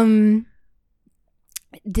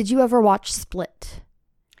 Did you ever watch Split?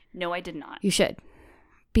 No, I did not. You should.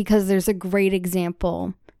 Because there's a great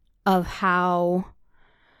example of how,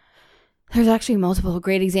 there's actually multiple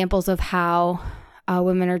great examples of how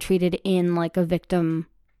women are treated in like a victim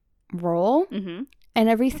role and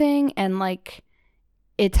everything. And like,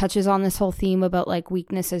 it touches on this whole theme about like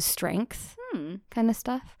weakness as strength kind of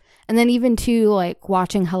stuff. And then even too, like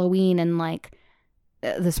watching Halloween and like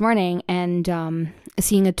this morning and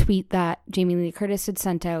seeing a tweet that Jamie Lee Curtis had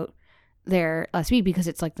sent out there last week, because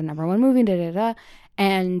it's like the #1 movie,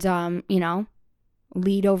 and you know,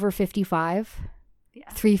 lead over 55,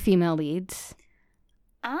 3 female leads.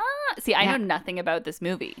 See, I know nothing about this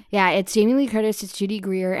movie. Yeah, it's Jamie Lee Curtis, it's Judy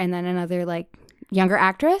Greer, and then another like younger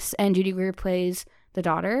actress, and Judy Greer plays the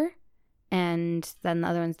daughter, and then the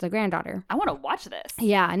other one's the granddaughter. I want to watch this.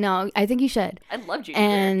 Yeah, no, I think you should. I love Judy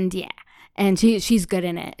and Greer. And she's good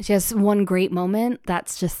in it. She has one great moment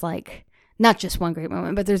that's just like, not just one great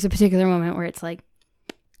moment, but there's a particular moment where it's like,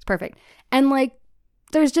 it's perfect. And like,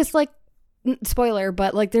 there's just like, spoiler,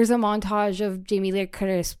 but like there's a montage of Jamie Lee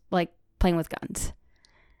Curtis like playing with guns.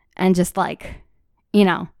 And just like, you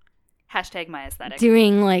know. Hashtag my aesthetic.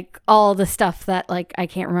 Doing like all the stuff that like I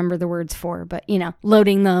can't remember the words for, but you know,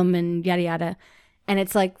 loading them and yada yada. And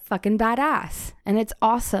it's like fucking badass. And it's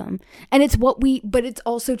awesome. And it's but it's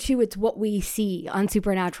also too, it's what we see on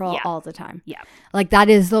Supernatural all the time. Yeah. Like that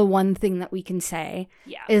is the one thing that we can say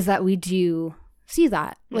is that we do see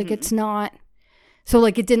that. Like it's not, so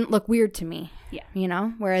like it didn't look weird to me. Yeah. You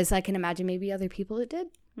know? Whereas I can imagine maybe other people it did.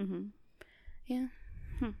 Yeah.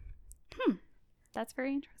 That's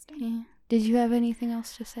very interesting. Yeah. Did you have anything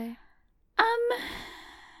else to say?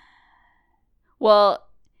 Well,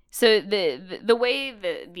 so the way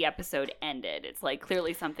the episode ended, it's like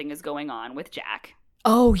clearly something is going on with Jack.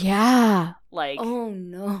 Oh yeah. Like, oh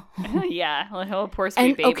no. Yeah. Oh, poor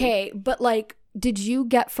sweet baby. Okay, but like, did you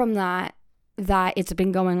get from that it's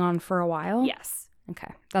been going on for a while? Yes.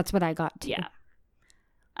 Okay, that's what I got too.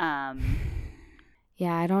 Yeah.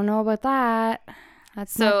 Yeah, I don't know about that.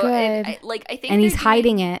 That's not good. I think, and he's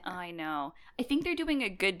hiding it. I know. I think they're doing a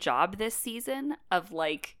good job this season of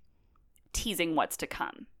like teasing what's to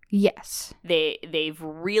come. Yes. They've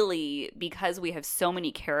really, because we have so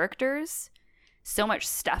many characters, so much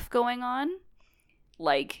stuff going on,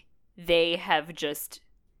 like they've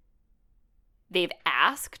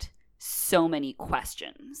asked so many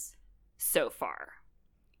questions so far.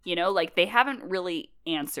 You know, like they haven't really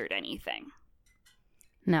answered anything.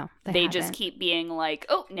 No, they just keep being like,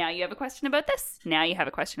 oh, now you have a question about this. Now you have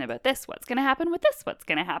a question about this. What's going to happen with this? What's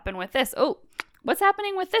going to happen with this? Oh, what's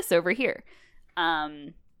happening with this over here?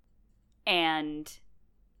 And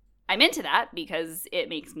I'm into that because it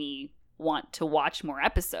makes me want to watch more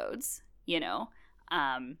episodes, you know.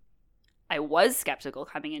 I was skeptical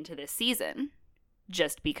coming into this season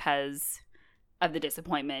just because of the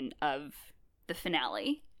disappointment of the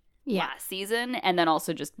finale. Last season, and then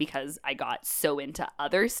also just because I got so into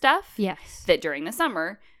other stuff that during the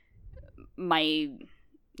summer my,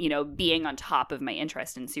 being on top of my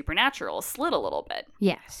interest in Supernatural slid a little bit.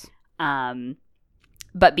 Yes.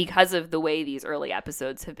 But because of the way these early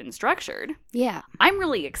episodes have been structured, yeah, I'm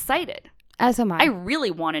really excited. As am I. I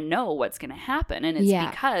really want to know what's going to happen. And it's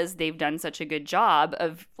because they've done such a good job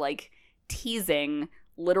of like teasing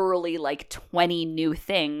literally like 20 new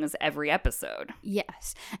things every episode.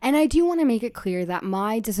 Yes. And I do want to make it clear that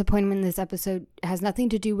my disappointment in this episode has nothing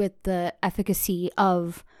to do with the efficacy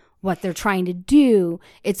of what they're trying to do.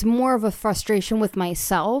 It's more of a frustration with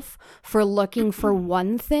myself for looking for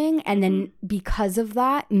one thing and then because of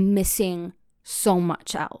that missing so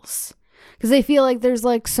much else. Because I feel like there's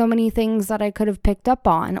like so many things that I could have picked up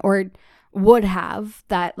on or would have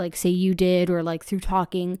that like say you did or like through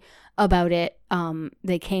talking about it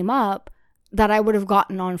they came up that I would have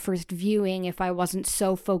gotten on first viewing if I wasn't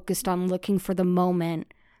so focused on looking for the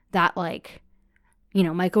moment that like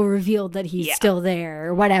Michael revealed that he's still there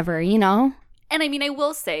or whatever, And I mean, I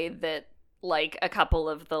will say that, like, a couple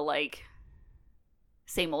of the, like,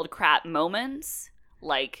 same old crap moments,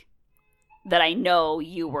 like, that I know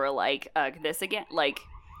you were like, this again. Like,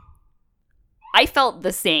 I felt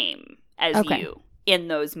the same as you in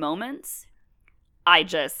those moments. I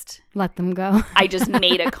just... let them go. I just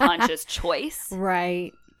made a conscious choice.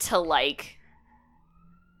 Right. To, like,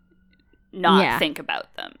 not think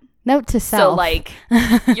about them. Note to self. So like,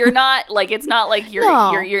 you're not like it's not like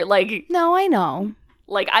you're like. No, I know.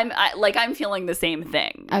 Like I'm feeling the same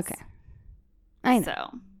thing. Okay, I know.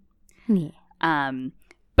 So, yeah.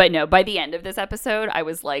 But no, by the end of this episode, I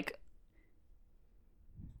was like,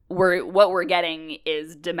 what we're getting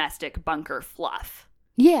is domestic bunker fluff.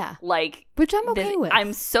 Yeah, like which I'm okay with.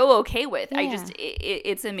 I'm so okay with. Yeah. I just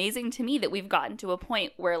it's amazing to me that we've gotten to a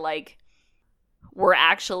point where like we're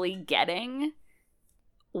actually getting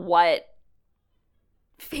what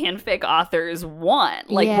fanfic authors want.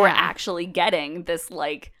 Like we're actually getting this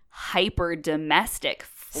like hyper domestic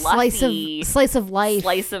fluffy slice of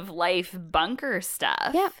life bunker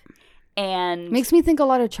stuff. Yep. And makes me think a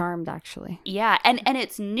lot of Charmed actually. Yeah, and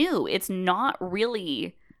it's new. It's not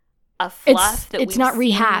really a fluff that it's not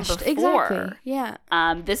rehashed before. Exactly. Yeah.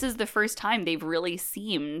 This is the first time they've really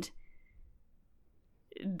seemed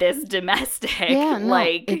this domestic. Yeah, no,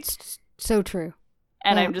 like it's so true.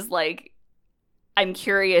 And I'm just like, I'm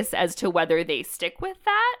curious as to whether they stick with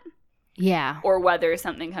that. Yeah. Or whether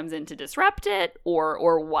something comes in to disrupt it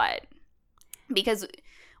or what. Because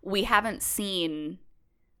we haven't seen,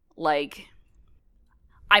 like,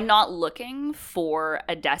 I'm not looking for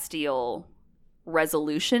a Destiel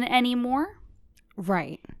resolution anymore.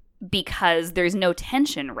 Right. Because there's no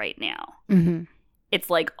tension right now. Mm-hmm. It's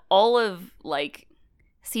like all of, like,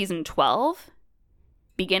 season 12...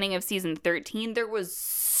 beginning of season 13, there was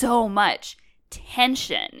so much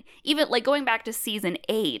tension. Even like going back to season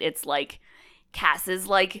 8, it's like Cass is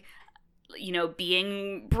like,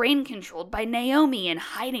 being brain controlled by Naomi and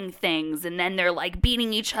hiding things. And then they're like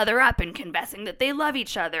beating each other up and confessing that they love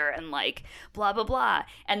each other and like blah, blah, blah.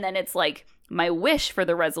 And then it's like my wish for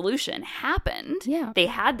the resolution happened. Yeah. They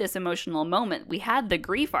had this emotional moment. We had the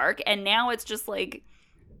grief arc. And now it's just like,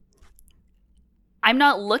 I'm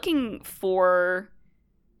not looking for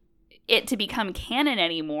it to become canon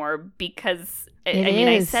anymore because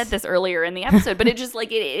I said this earlier in the episode, but it just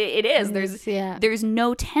like it is. There's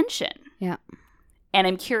no tension. Yeah. And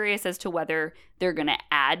I'm curious as to whether they're going to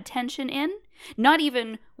add tension in, not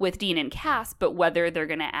even with Dean and Cass, but whether they're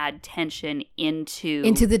going to add tension into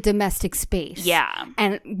the domestic space. Yeah.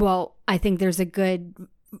 And well, I think there's a good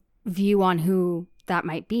view on who that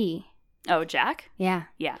might be. Oh, Jack? Yeah.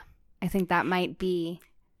 Yeah. I think that might be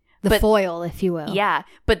the foil, if you will. Yeah.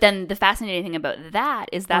 But then the fascinating thing about that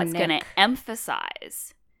is that's going to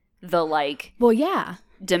emphasize the, like,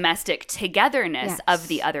 domestic togetherness of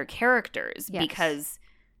the other characters. Yes. Because,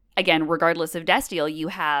 again, regardless of Destiel, you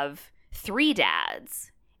have 3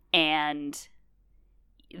 dads and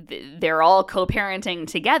they're all co-parenting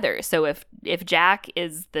together. So if Jack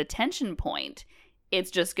is the tension point,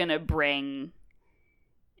 it's just going to bring,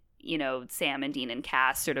 Sam and Dean and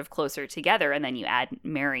Cass sort of closer together. And then you add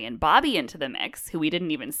Mary and Bobby into the mix, who we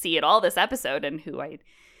didn't even see at all this episode and who I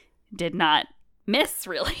did not miss,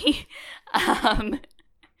 really.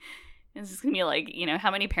 It's just going to be like,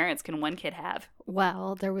 how many parents can one kid have?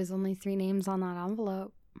 Well, there was only 3 names on that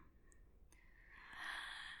envelope.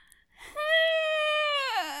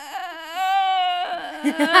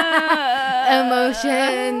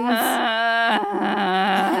 Emotions.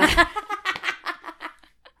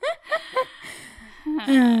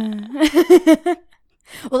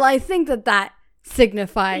 Well, I think that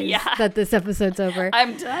signifies that this episode's over.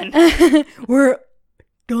 I'm done. We're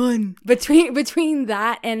done. Between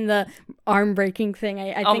that and the arm breaking thing.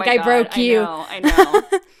 I Oh think my I God, broke you. I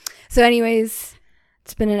know. So anyways,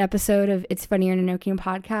 it's been an episode of It's Funnier in Enochian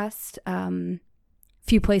podcast.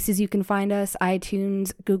 Few places you can find us: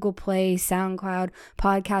 iTunes, Google Play, SoundCloud,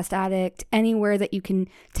 Podcast Addict, anywhere that you can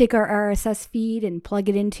take our RSS feed and plug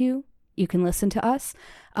it into, you can listen to us.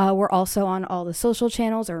 We're also on all the social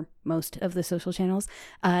channels, or most of the social channels,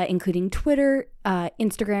 including Twitter,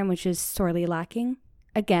 Instagram, which is sorely lacking.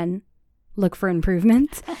 Again, look for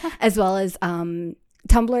improvement, as well as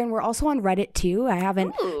Tumblr, and we're also on Reddit too. I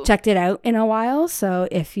haven't checked it out in a while, so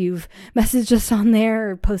if you've messaged us on there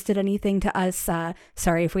or posted anything to us,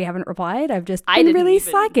 sorry if we haven't replied. I've just been really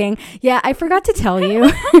slacking. Yeah, I forgot to tell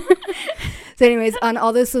you. So anyways, on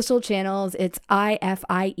all those social channels, it's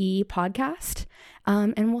IFIE podcast.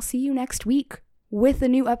 And we'll see you next week with a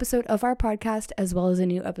new episode of our podcast, as well as a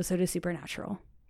new episode of Supernatural.